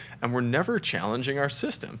to. And we're never challenging our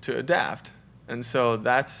system to adapt. And so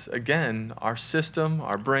that's, again, our system,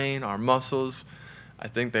 our brain, our muscles. I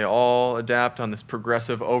think they all adapt on this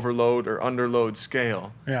progressive overload or underload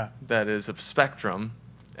scale that is a spectrum,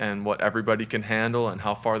 and what everybody can handle and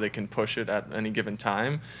how far they can push it at any given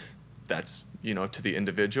time. That's, to the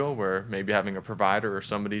individual, where maybe having a provider or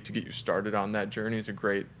somebody to get you started on that journey is a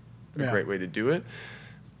great way to do it.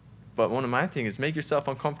 But one of my things is make yourself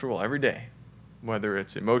uncomfortable every day, whether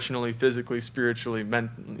it's emotionally, physically, spiritually,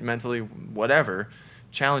 mentally, whatever.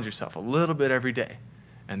 Challenge yourself a little bit every day.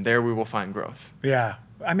 And there we will find growth. Yeah.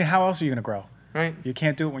 I mean, how else are you going to grow? Right. You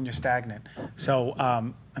can't do it when you're stagnant. So,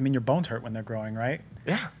 your bones hurt when they're growing, right?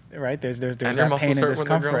 Yeah. Right? There's and that pain and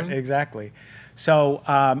discomfort. Exactly. So,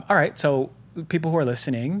 all right. So, people who are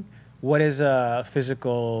listening, what is a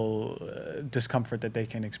physical discomfort that they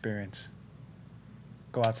can experience?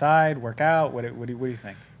 Go outside, work out. What do you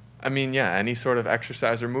think? I mean, any sort of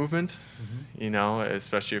exercise or movement,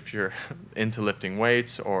 especially if you're into lifting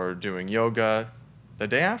weights or doing yoga. The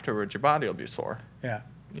day afterwards, your body will be sore. Yeah.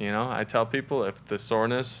 I tell people if the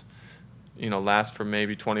soreness, lasts for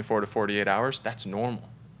maybe 24 to 48 hours, that's normal.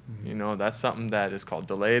 That's something that is called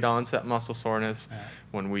delayed onset muscle soreness. Yeah.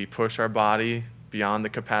 When we push our body beyond the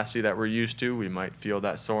capacity that we're used to, we might feel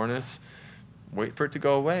that soreness. Wait for it to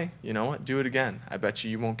go away. You know what? Do it again. I bet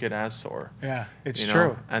you won't get as sore. Yeah, it's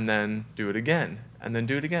true. And then do it again, and then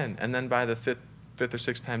do it again. And then by the fifth or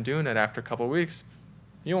sixth time doing it, after a couple of weeks,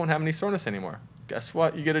 you won't have any soreness anymore. Guess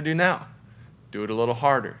what you got to do now? Do it a little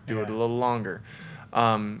harder. Do it a little longer.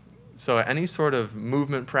 So any sort of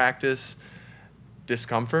movement practice,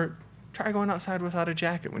 discomfort, try going outside without a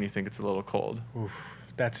jacket when you think it's a little cold. Oof,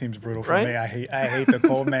 that seems brutal for Right? me. I hate the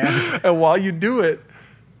cold, man. And while you do it,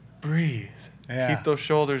 breathe. Yeah. Keep those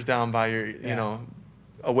shoulders down by your,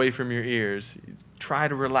 away from your ears. Try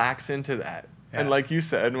to relax into that. Yeah. And like you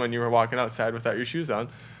said, when you were walking outside without your shoes on,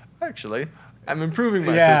 actually, I'm improving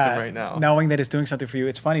my system right now. Knowing that it's doing something for you.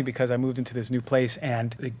 It's funny because I moved into this new place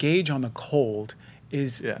and the gauge on the cold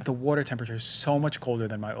is the water temperature is so much colder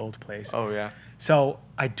than my old place. Oh, yeah. So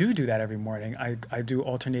I do that every morning. I do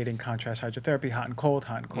alternating contrast hydrotherapy, hot and cold,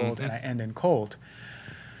 and I end in cold.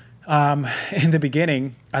 In the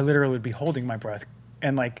beginning, I literally would be holding my breath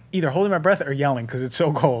and like either holding my breath or yelling because it's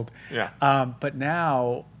so cold. Yeah. But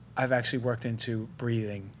now I've actually worked into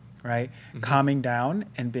breathing, right? Calming down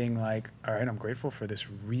and being like, all right, I'm grateful for this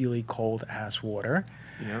really cold ass water,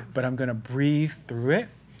 but I'm going to breathe through it.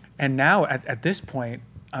 And now at this point,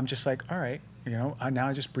 I'm just like, all right, now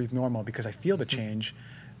I just breathe normal because I feel the change.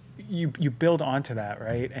 You build onto that,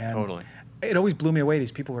 right? And Totally. It always blew me away,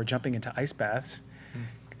 these people who are jumping into ice baths,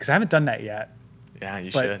 because I haven't done that yet. Yeah,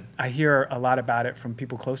 you But should. I hear a lot about it from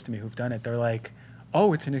people close to me who've done it. They're like,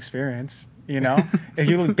 oh, it's an experience, And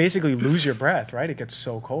you basically lose your breath, right? It gets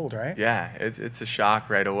so cold, right? Yeah, it's a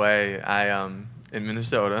shock right away. In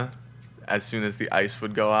Minnesota, as soon as the ice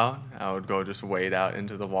would go out, I would go just wade out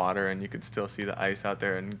into the water, and you could still see the ice out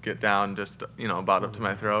there, and get down just about up to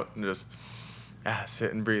my throat, and just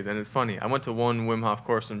sit and breathe. And it's funny, I went to one Wim Hof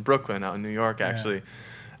course in Brooklyn, out in New York, actually.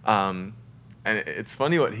 And it's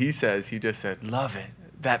funny what he says. He just said, "Love it.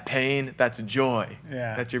 That pain, that's joy.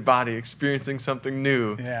 Yeah. That's your body experiencing something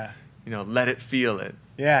new. Yeah. Let it feel it."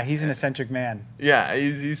 Yeah, he's an eccentric man. Yeah,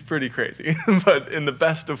 he's pretty crazy, but in the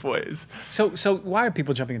best of ways. So why are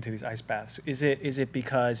people jumping into these ice baths? Is it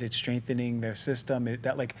because it's strengthening their system? Is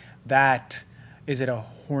it a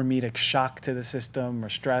hormetic shock to the system or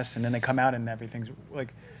stress, and then they come out and everything's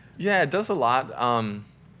like? Yeah, it does a lot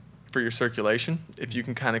for your circulation. If you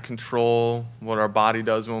can kind of control what our body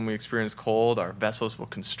does when we experience cold, our vessels will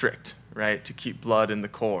constrict, right, to keep blood in the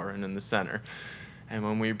core and in the center. And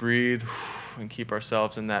when we breathe and keep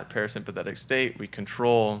ourselves in that parasympathetic state, we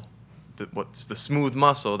control what's the smooth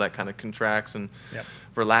muscle that kind of contracts and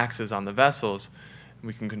relaxes on the vessels.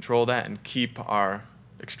 We can control that and keep our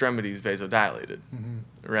extremities vasodilated,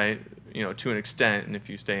 right? You know, to an extent, and if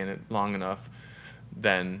you stay in it long enough,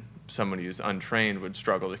 then somebody who's untrained would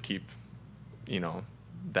struggle to keep, you know,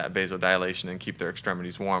 that vasodilation and keep their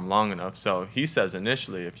extremities warm long enough. So he says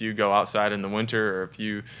initially, if you go outside in the winter or if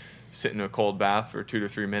you sit in a cold bath for 2 to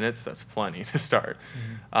 3 minutes, that's plenty to start.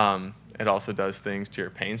 It also does things to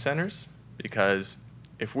your pain centers, because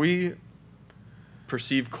if we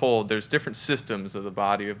perceive cold, there's different systems of the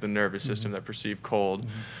body, of the nervous system that perceive cold.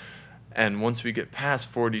 And once we get past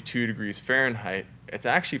 42 degrees Fahrenheit, it's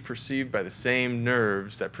actually perceived by the same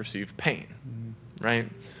nerves that perceive pain, right?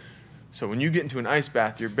 So when you get into an ice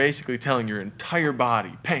bath, you're basically telling your entire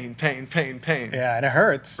body, pain, pain, pain, pain. Yeah, and it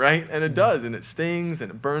hurts. Right? And it does, and it stings,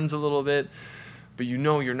 and it burns a little bit. But you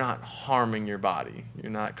know you're not harming your body.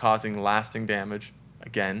 You're not causing lasting damage.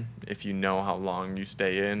 Again, if you know how long you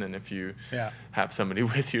stay in, and if you have somebody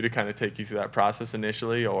with you to kind of take you through that process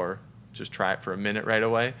initially, or just try it for a minute right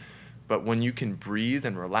away. But when you can breathe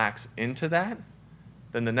and relax into that,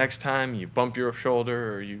 then the next time you bump your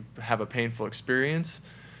shoulder or you have a painful experience,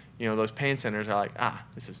 you know, those pain centers are like,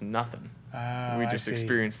 this is nothing. We just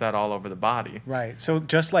experience that all over the body. Right. So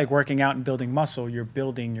just like working out and building muscle, you're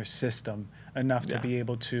building your system enough to be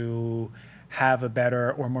able to have a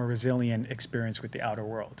better or more resilient experience with the outer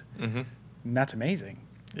world. And that's amazing.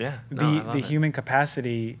 Yeah. The human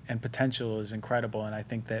capacity and potential is incredible, and I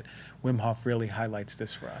think that Wim Hof really highlights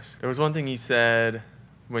this for us. There was one thing you said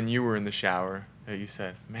when you were in the shower that you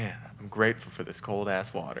said, man, I'm grateful for this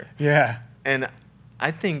cold-ass water. Yeah. And I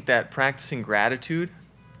think that practicing gratitude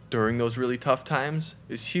during those really tough times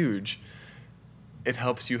is huge. It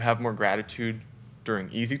helps you have more gratitude during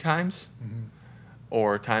easy times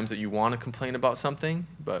or times that you want to complain about something,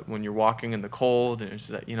 but when you're walking in the cold and it's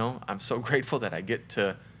just that, you know, I'm so grateful that I get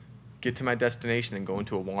to my destination and go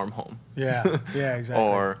into a warm home. Yeah, yeah, exactly.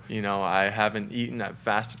 Or, you know, I haven't eaten, I've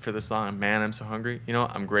fasted for this long, and man, I'm so hungry. You know,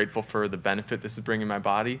 I'm grateful for the benefit this is bringing my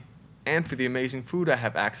body and for the amazing food I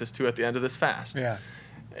have access to at the end of this fast. Yeah.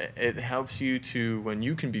 It helps you to, when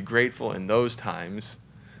you can be grateful in those times,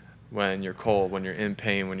 when you're cold, when you're in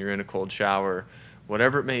pain, when you're in a cold shower,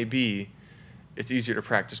 whatever it may be, it's easier to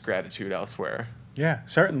practice gratitude elsewhere. Yeah,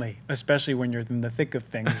 certainly, especially when you're in the thick of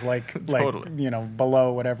things, like Totally. like, you know,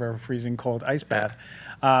 below whatever freezing cold ice bath.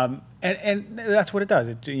 And that's what it does.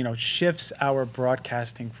 It, you know, shifts our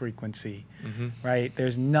broadcasting frequency, right?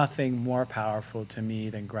 There's nothing more powerful to me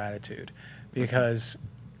than gratitude, because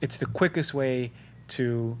it's the quickest way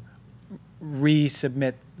to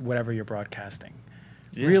resubmit whatever you're broadcasting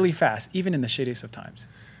really fast, even in the shittiest of times.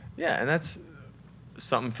 Yeah, and that's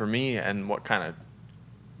something for me, and what kind of,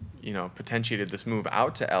 you know, potentiated this move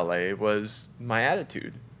out to LA was my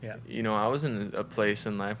attitude. Yeah. You know, I was in a place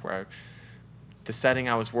in life where the setting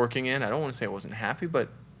I was working in, I don't want to say I wasn't happy, but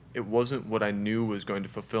it wasn't what I knew was going to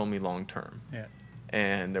fulfill me long term. Yeah.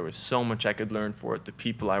 And there was so much I could learn for it. The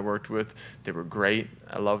people I worked with, they were great.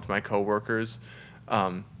 I loved my coworkers.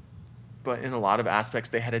 But in a lot of aspects,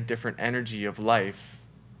 they had a different energy of life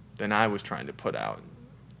than I was trying to put out.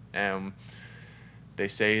 And they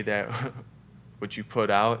say that what you put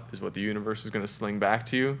out is what the universe is going to sling back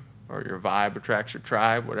to you, or your vibe attracts your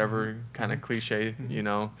tribe, whatever kind of cliche, you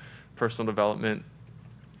know, personal development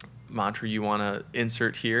mantra you want to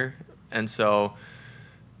insert here. And so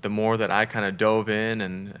the more that I kind of dove in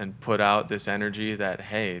and put out this energy that,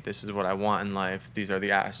 hey, this is what I want in life.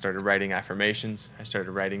 I started writing affirmations. I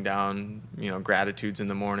started writing down, you know, gratitudes in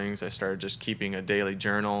the mornings. I started just keeping a daily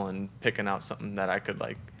journal and picking out something that I could,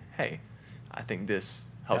 like, hey, I think this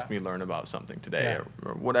helps me learn about something today,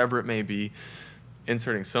 or whatever it may be.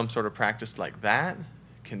 Inserting some sort of practice like that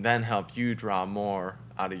can then help you draw more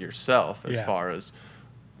out of yourself as far as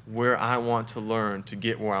where I want to learn to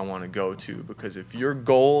get where I want to go to. Because if your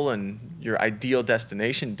goal and your ideal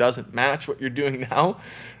destination doesn't match what you're doing now,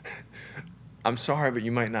 I'm sorry, but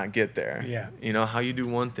you might not get there. Yeah. You know, how you do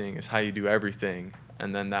one thing is how you do everything.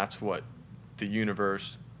 And then that's what the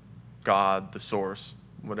universe, God, the source,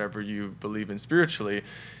 whatever you believe in spiritually,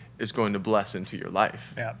 is going to bless into your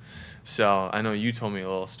life. Yeah. So I know you told me a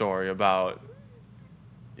little story about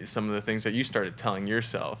some of the things that you started telling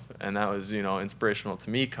yourself, and that was, you know, inspirational to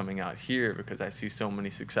me coming out here, because I see so many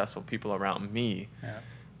successful people around me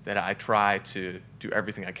that I try to do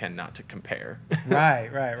everything I can not to compare. Right.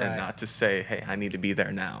 And not to say, hey, I need to be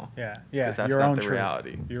there now. Yeah. Because that's your not own the truth.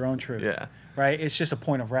 reality. Your own truth. Yeah. Right. It's just a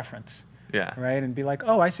point of reference. Yeah. Right. And be like,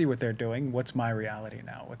 oh, I see what they're doing. What's my reality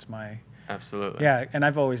now? What's my... Absolutely. Yeah. And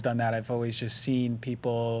I've always done that. I've always just seen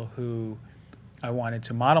people who I wanted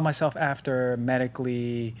to model myself after,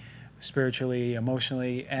 medically, spiritually,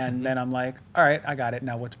 emotionally. And then I'm like, all right, I got it.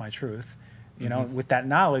 Now what's my truth? You know, with that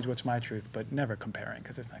knowledge, what's my truth? But never comparing,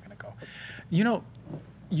 because it's not going to go. You know,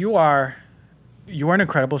 you are an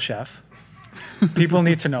incredible chef. People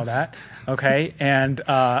need to know that, okay? And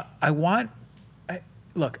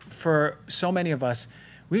look, for so many of us,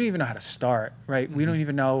 we don't even know how to start, right? We don't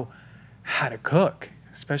even know how to cook,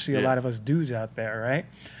 especially a lot of us dudes out there, right?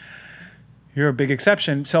 You're a big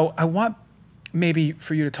exception. So I want maybe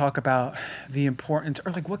for you to talk about the importance,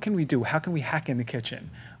 or like, what can we do? How can we hack in the kitchen?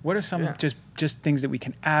 What are some just things that we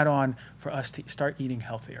can add on for us to start eating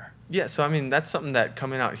healthier? Yeah, so I mean, that's something that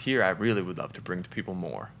coming out here, I really would love to bring to people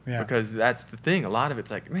more. Because that's the thing. A lot of it's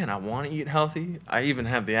like, man, I want to eat healthy. I even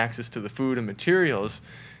have the access to the food and materials.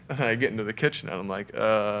 And then I get into the kitchen and I'm like,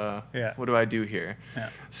 what do I do here?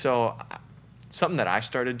 So something that I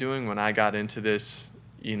started doing when I got into this,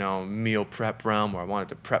 you know, meal prep realm, where I wanted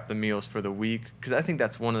to prep the meals for the week, because I think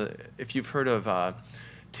that's one of the, if you've heard of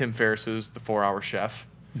Tim Ferriss's The 4-Hour Chef,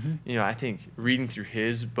 you know, I think reading through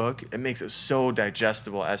his book, it makes it so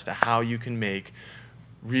digestible as to how you can make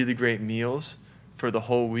really great meals for the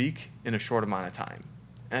whole week in a short amount of time.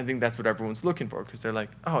 And I think that's what everyone's looking for, because they're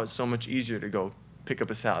like, oh, it's so much easier to go pick up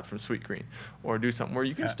a salad from Sweet Green or do something where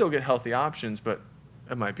you can still get healthy options, but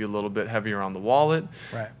it might be a little bit heavier on the wallet.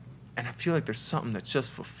 And I feel like there's something that's just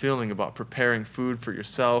fulfilling about preparing food for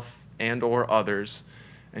yourself and or others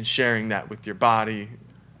and sharing that with your body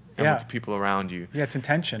and with the people around you. It's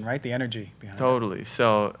intention, right? The energy behind it.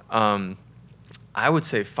 So I would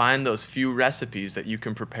say find those few recipes that you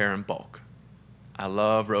can prepare in bulk. I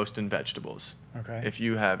love roasting vegetables. If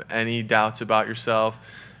you have any doubts about yourself,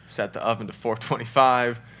 set the oven to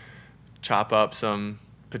 425, chop up some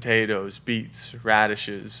potatoes, beets,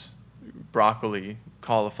 radishes, broccoli,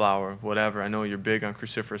 cauliflower, whatever. I know you're big on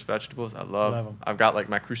cruciferous vegetables. I love them. I've got like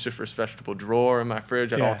my cruciferous vegetable drawer in my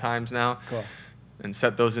fridge at all times now. And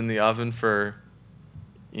set those in the oven for,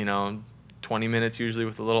 you know, 20 minutes usually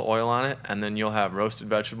with a little oil on it, and then you'll have roasted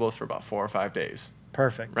vegetables for about 4 or 5 days.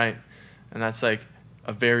 Perfect. Right? And that's like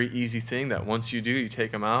a very easy thing that once you do, you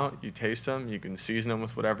take them out, you taste them, you can season them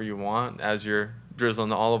with whatever you want as you're drizzling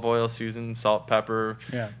the olive oil, season, salt, pepper,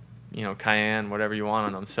 you know, cayenne, whatever you want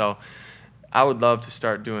on them. So I would love to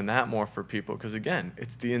start doing that more for people, because again,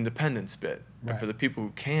 it's the independence bit. And for the people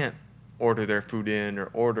who can't order their food in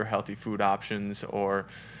or order healthy food options, or,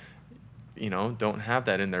 you know, don't have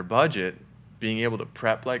that in their budget, being able to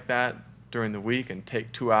prep like that during the week and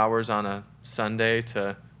take 2 hours on a Sunday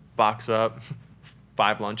to box up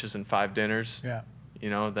 5 lunches and 5 dinners,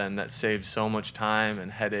 you know, then that saves so much time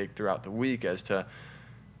and headache throughout the week as to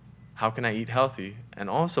how can I eat healthy, and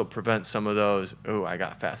also prevent some of those, oh, I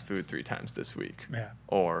got fast food 3 times this week.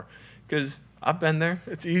 Or, because I've been there.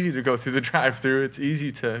 It's easy to go through the drive-through. It's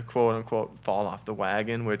easy to, quote unquote, fall off the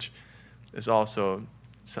wagon, which is also,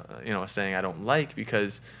 you know, a saying I don't like,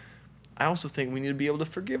 because I also think we need to be able to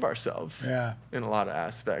forgive ourselves in a lot of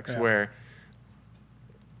aspects, where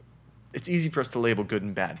it's easy for us to label good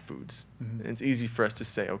and bad foods. And it's easy for us to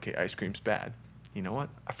say, okay, ice cream's bad. You know what?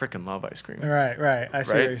 I freaking love ice cream. Right. I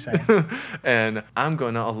see what you're saying. And I'm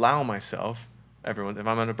going to allow myself, if I'm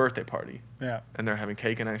at a birthday party and they're having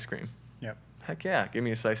cake and ice cream, heck yeah, give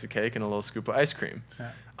me a slice of cake and a little scoop of ice cream.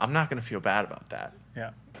 I'm not going to feel bad about that.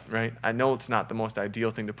 Right? I know it's not the most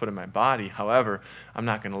ideal thing to put in my body. However, I'm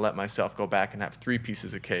not going to let myself go back and have 3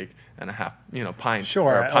 pieces of cake and a half, you know, pint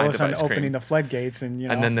or a pint of ice cream. Opening the floodgates and, you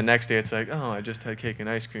know. And then the next day it's like, oh, I just had cake and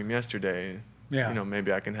ice cream yesterday. You know,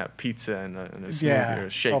 maybe I can have pizza and a smoothie or a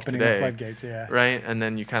shake opening today. The floodgates, Right? And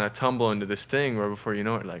then you kind of tumble into this thing where before you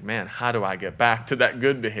know it, like, man, how do I get back to that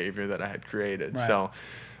good behavior that I had created? So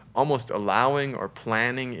almost allowing or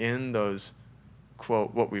planning in those,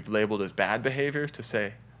 quote, what we've labeled as bad behaviors, to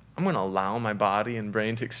say, I'm going to allow my body and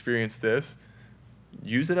brain to experience this.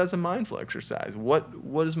 Use it as a mindful exercise. What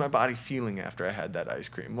is my body feeling after I had that ice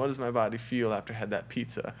cream? What does my body feel after I had that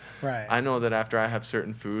pizza? I know that after I have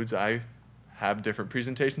certain foods, I have different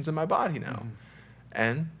presentations in my body now.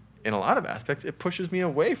 And in a lot of aspects, it pushes me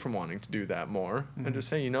away from wanting to do that more and just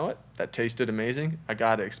say, you know what, that tasted amazing. I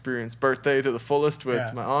got to experience birthday to the fullest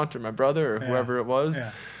with my aunt or my brother or whoever it was.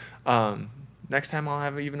 Next time I'll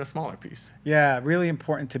have even a smaller piece. Really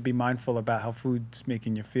important to be mindful about how food's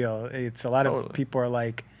making you feel. It's a lot of people are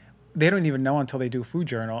like, they don't even know until they do a food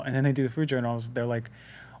journal, and then they do the food journals, they're like,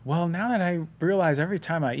 well, now that I realize every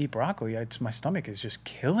time I eat broccoli, my stomach is just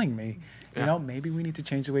killing me. You know, maybe we need to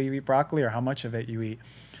change the way you eat broccoli or how much of it you eat.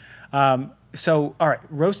 So, all right,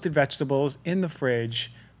 roasted vegetables in the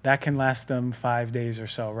fridge, that can last them 5 days or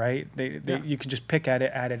so, right? You can just pick at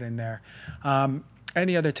it, add it in there.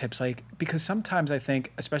 Any other tips? Like, because sometimes I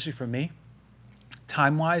think, especially for me,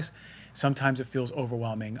 time-wise, sometimes it feels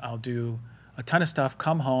overwhelming. I'll do a ton of stuff,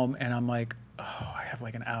 come home, and I'm like, oh, I have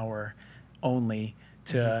like an hour only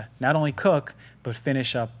to not only cook, but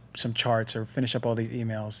finish up some charts or finish up all these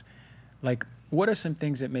emails. Like, what are some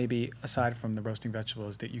things that maybe, aside from the roasting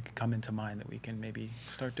vegetables, that you could come into mind that we can maybe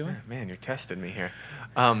start doing? Man, you're testing me here.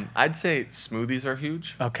 I'd say smoothies are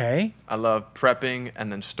huge. Okay. I love prepping and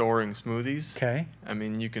then storing smoothies. Okay. I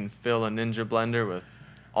mean, you can fill a Ninja blender with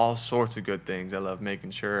all sorts of good things. I love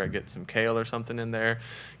making sure I get some kale or something in there,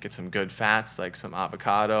 get some good fats like some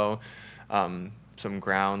avocado, some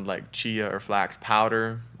ground like chia or flax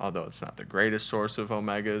powder, although it's not the greatest source of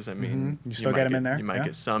omegas. I mean, You still get them in there? You might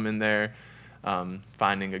get some in there.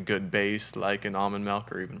 Finding a good base like an almond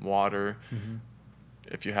milk or even water.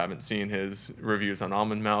 If you haven't seen his reviews on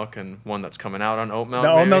almond milk and one that's coming out on oat milk.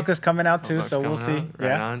 The oat milk is coming out too, so we'll see.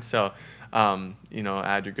 Right on. So, you know,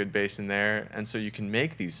 add your good base in there. And so you can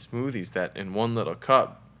make these smoothies that in one little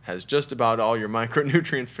cup has just about all your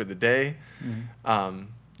micronutrients for the day.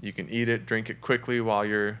 You can eat it, drink it quickly while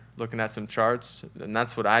you're looking at some charts. And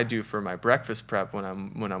that's what I do for my breakfast prep when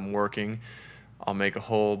I'm working. I'll make a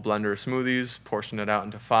whole blender of smoothies, portion it out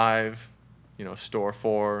into 5, you know, store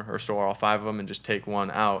 4 or store all 5 of them and just take one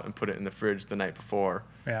out and put it in the fridge the night before.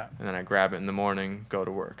 Yeah. And then I grab it in the morning, go to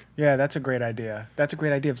work. Yeah, that's a great idea. That's a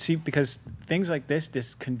great idea. See, because things like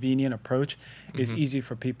this convenient approach is easy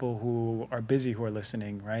for people who are busy, who are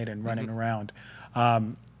listening, right, and running around.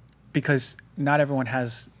 Because not everyone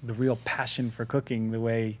has the real passion for cooking the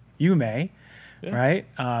way you may. Yeah. Right?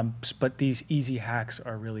 But these easy hacks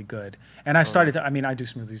are really good. And I started to, I mean, I do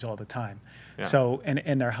smoothies all the time. Yeah. So,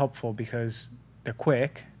 and they're helpful because they're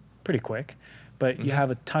quick, pretty quick, but you have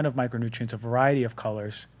a ton of micronutrients, a variety of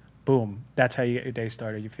colors. Boom. That's how you get your day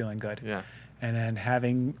started. You're feeling good. Yeah. And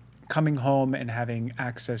then coming home and having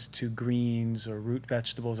access to greens or root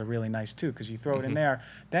vegetables are really nice too, because you throw it in there,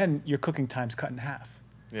 then your cooking time's cut in half.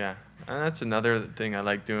 Yeah. And that's another thing I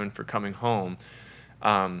like doing for coming home.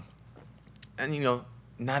 And, you know,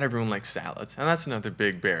 not everyone likes salads. And that's another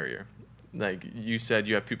big barrier. Like you said,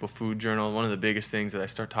 you have people food journal. One of the biggest things that I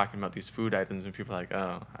start talking about these food items and people are like,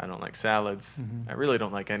 oh, I don't like salads. I really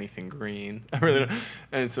don't like anything green. I really don't.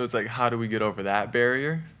 And so it's like, how do we get over that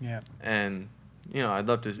barrier? Yeah. And, you know, I'd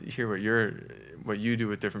love to hear what you do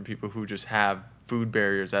with different people who just have food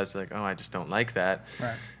barriers as like, oh, I just don't like that.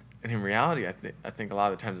 Right. And in reality, I think a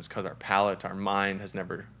lot of the times it's because our palate, our mind has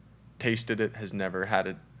never tasted it, has never had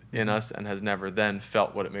it in us, and has never then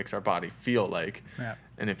felt what it makes our body feel like. Yeah.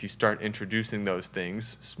 And if you start introducing those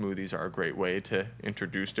things, smoothies are a great way to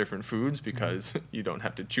introduce different foods because you don't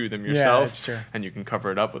have to chew them yourself. Yeah, that's true. And you can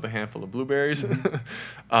cover it up with a handful of blueberries.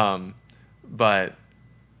 But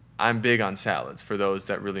I'm big on salads for those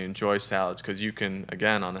that really enjoy salads, because you can,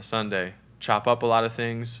 again, on a Sunday, chop up a lot of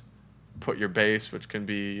things, put your base, which can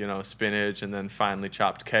be, you know, spinach and then finely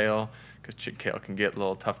chopped kale, because kale can get a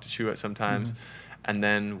little tough to chew at sometimes. And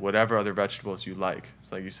then whatever other vegetables you like.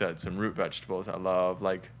 So like you said, some root vegetables I love,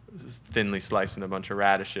 like thinly slicing a bunch of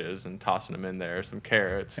radishes and tossing them in there, some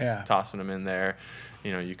carrots, tossing them in there.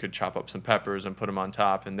 You know, you could chop up some peppers and put them on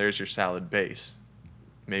top, and there's your salad base.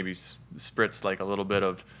 Maybe spritz like a little bit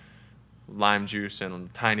of lime juice and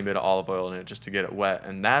a tiny bit of olive oil in it just to get it wet,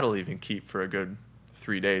 and that'll even keep for a good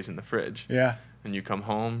 3 days in the fridge. Yeah. And you come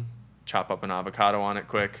home, chop up an avocado on it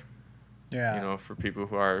quick. Yeah. You know, for people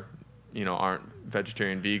who are, you know, aren't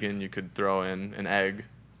vegetarian, vegan, you could throw in an egg,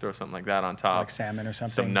 throw something like that on top. Like salmon or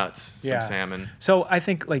something. Some nuts, some salmon. So I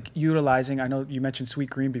think like utilizing, I know you mentioned sweet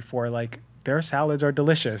green before, like their salads are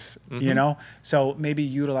delicious, you know? So maybe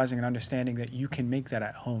utilizing and understanding that you can make that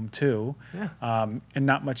at home too. Yeah. And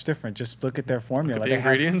not much different. Just look at their formula. Look at the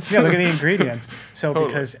ingredients. Look at the ingredients. So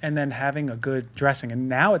Totally. and then having a good dressing. And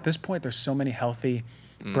now at this point, there's so many healthy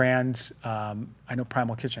brands. I know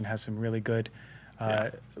Primal Kitchen has some really good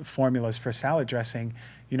formulas for salad dressing.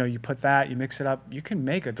 You know, you put that, you mix it up, you can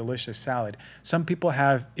make a delicious salad. Some people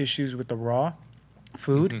have issues with the raw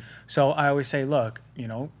food. So I always say, look, you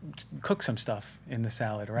know, cook some stuff in the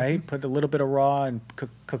salad, right? Put a little bit of raw and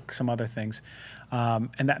cook some other things.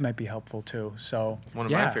 And that might be helpful too. So one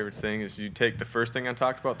of my favorite things is you take the first thing I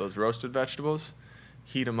talked about, those roasted vegetables,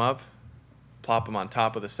 heat them up, plop them on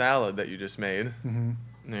top of the salad that you just made. And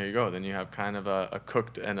there you go. Then you have kind of a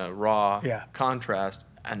cooked and a raw contrast.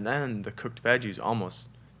 And then the cooked veggies almost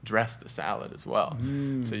dress the salad as well.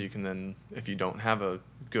 So you can then, if you don't have a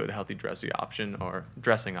good healthy dressing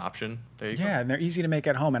option, there you go. Yeah, and they're easy to make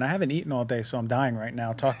at home. And I haven't eaten all day, so I'm dying right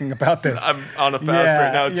now talking about this. I'm on a fast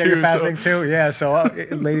right now too. Yeah, you're fasting too. Yeah, so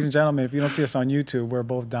ladies and gentlemen, if you don't see us on YouTube, we're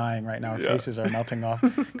both dying right now. Our faces are melting off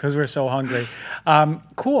because we're so hungry.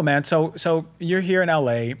 Cool, man. So you're here in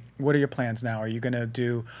LA. What are your plans now? Are you going to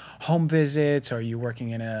do home visits? Are you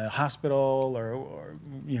working in a hospital? Or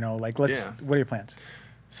what are your plans?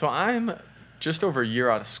 So I'm just over a year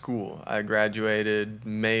out of school. I graduated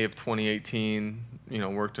May of 2018,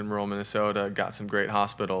 worked in rural Minnesota, got some great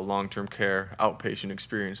hospital, long-term care, outpatient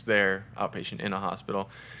experience there, outpatient in a hospital,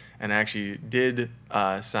 and actually did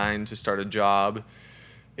sign to start a job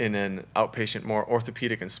in an outpatient, more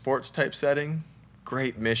orthopedic and sports type setting.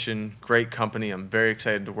 Great mission, great company. I'm very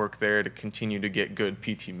excited to work there, to continue to get good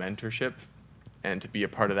PT mentorship and to be a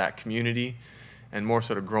part of that community, and more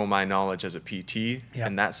sort of grow my knowledge as a PT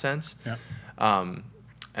in that sense. Yeah.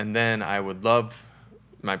 And then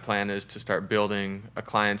my plan is to start building a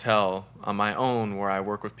clientele on my own where I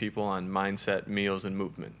work with people on mindset, meals, and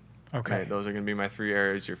movement. Okay. Right? Those are going to be my 3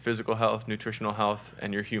 areas: your physical health, nutritional health,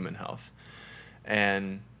 and your human health.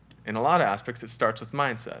 And in a lot of aspects, it starts with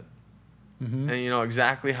mindset. Mm-hmm. And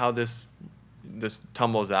exactly how this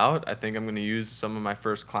tumbles out, I think I'm going to use some of my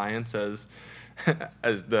first clients as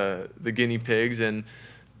the guinea pigs, and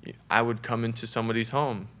I would come into somebody's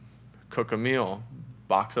home, cook a meal,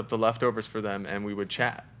 box up the leftovers for them, and we would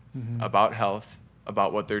chat about health,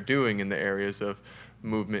 about what they're doing in the areas of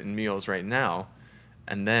movement and meals right now.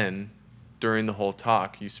 And then during the whole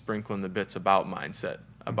talk, you sprinkle in the bits about mindset,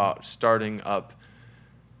 about starting up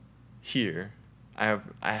here. I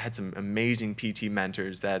had some amazing PT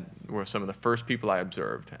mentors that were some of the first people I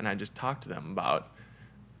observed, and I just talked to them about,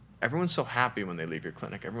 everyone's so happy when they leave your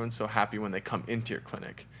clinic. Everyone's so happy when they come into your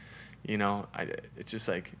clinic. It's just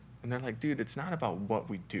like, and they're like, dude, it's not about what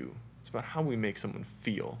we do. It's about how we make someone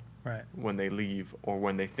feel when they leave or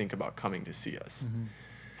when they think about coming to see us. Mm-hmm.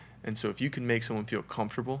 And so if you can make someone feel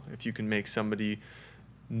comfortable, if you can make somebody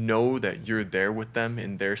know that you're there with them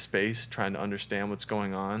in their space, trying to understand what's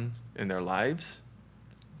going on in their lives,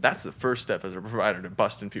 that's the first step as a provider to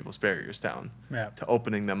busting people's barriers down, to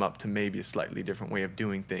opening them up to maybe a slightly different way of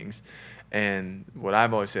doing things. And what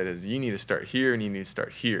I've always said is, you need to start here and you need to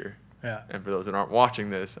start here. Yeah. And for those that aren't watching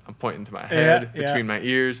this, I'm pointing to my head, between my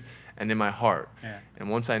ears, and in my heart. Yeah. And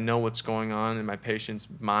once I know what's going on in my patient's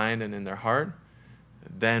mind and in their heart,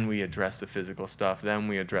 then we address the physical stuff. Then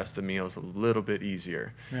we address the meals a little bit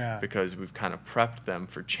easier, because we've kind of prepped them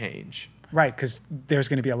for change. Right, because there's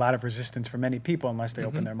going to be a lot of resistance for many people unless they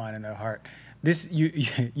open their mind and their heart. This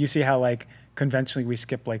you see how conventionally we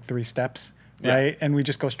skip 3 steps, right? And we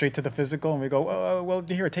just go straight to the physical and we go, oh, well,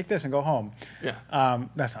 here, take this and go home. Yeah.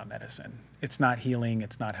 That's not medicine. It's not healing.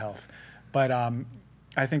 It's not health. But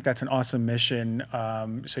I think that's an awesome mission.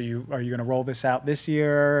 So are you going to roll this out this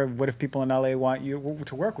year? What if people in LA want you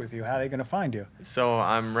to work with you? How are they going to find you? So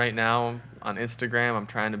I'm right now on Instagram. I'm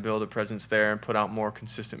trying to build a presence there and put out more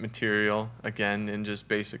consistent material, again, in just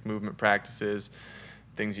basic movement practices,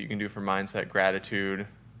 things you can do for mindset, gratitude.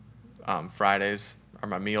 Fridays are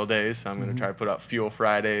my meal days, so I'm going to try to put out Fuel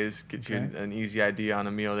Fridays, get you an easy idea on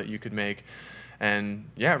a meal that you could make. And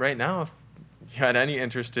right now, if you had any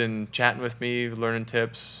interest in chatting with me, learning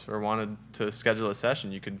tips, or wanted to schedule a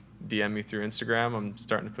session, you could DM me through Instagram. I'm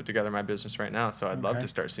starting to put together my business right now, so I'd love to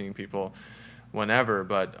start seeing people whenever,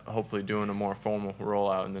 but hopefully doing a more formal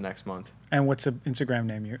rollout in the next month. And what's the Instagram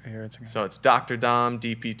name, your Instagram? So it's Dr. Dom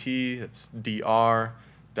DPT. It's Dr.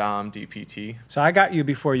 Dom DPT. So I got you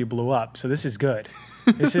before you blew up, so this is good.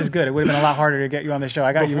 This is good. It would have been a lot harder to get you on the show.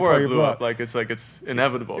 I got you before you blew up. It's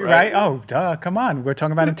inevitable, right? Right? Oh, duh. Come on. We're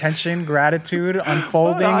talking about intention, gratitude,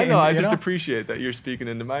 unfolding. I know. I just appreciate that you're speaking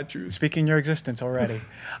into my truth. Speaking your existence already.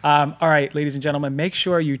 All right, ladies and gentlemen, make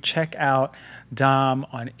sure you check out Dom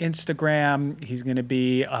on Instagram. He's going to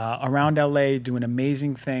be around LA doing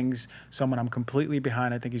amazing things. Someone I'm completely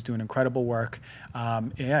behind. I think he's doing incredible work.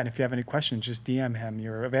 And if you have any questions, just DM him.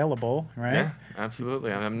 You're available, right? Yeah,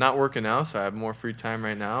 absolutely. I'm not working now, so I have more free time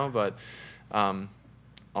right now, but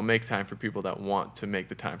I'll make time for people that want to make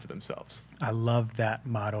the time for themselves. I love that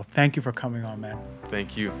motto. Thank you for coming on, man.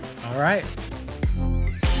 Thank you. All right.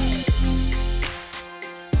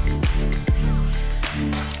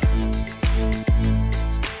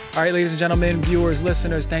 All right, ladies and gentlemen, viewers,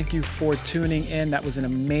 listeners, thank you for tuning in. That was an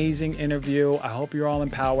amazing interview. I hope you're all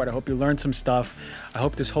empowered. I hope you learned some stuff. I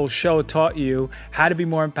hope this whole show taught you how to be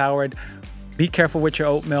more empowered. Be careful with your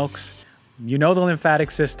oat milks. You know the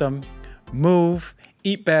lymphatic system. Move,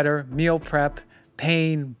 eat better, meal prep,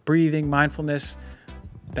 pain, breathing, mindfulness.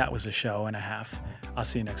 That was a show and a half. I'll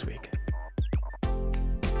see you next week.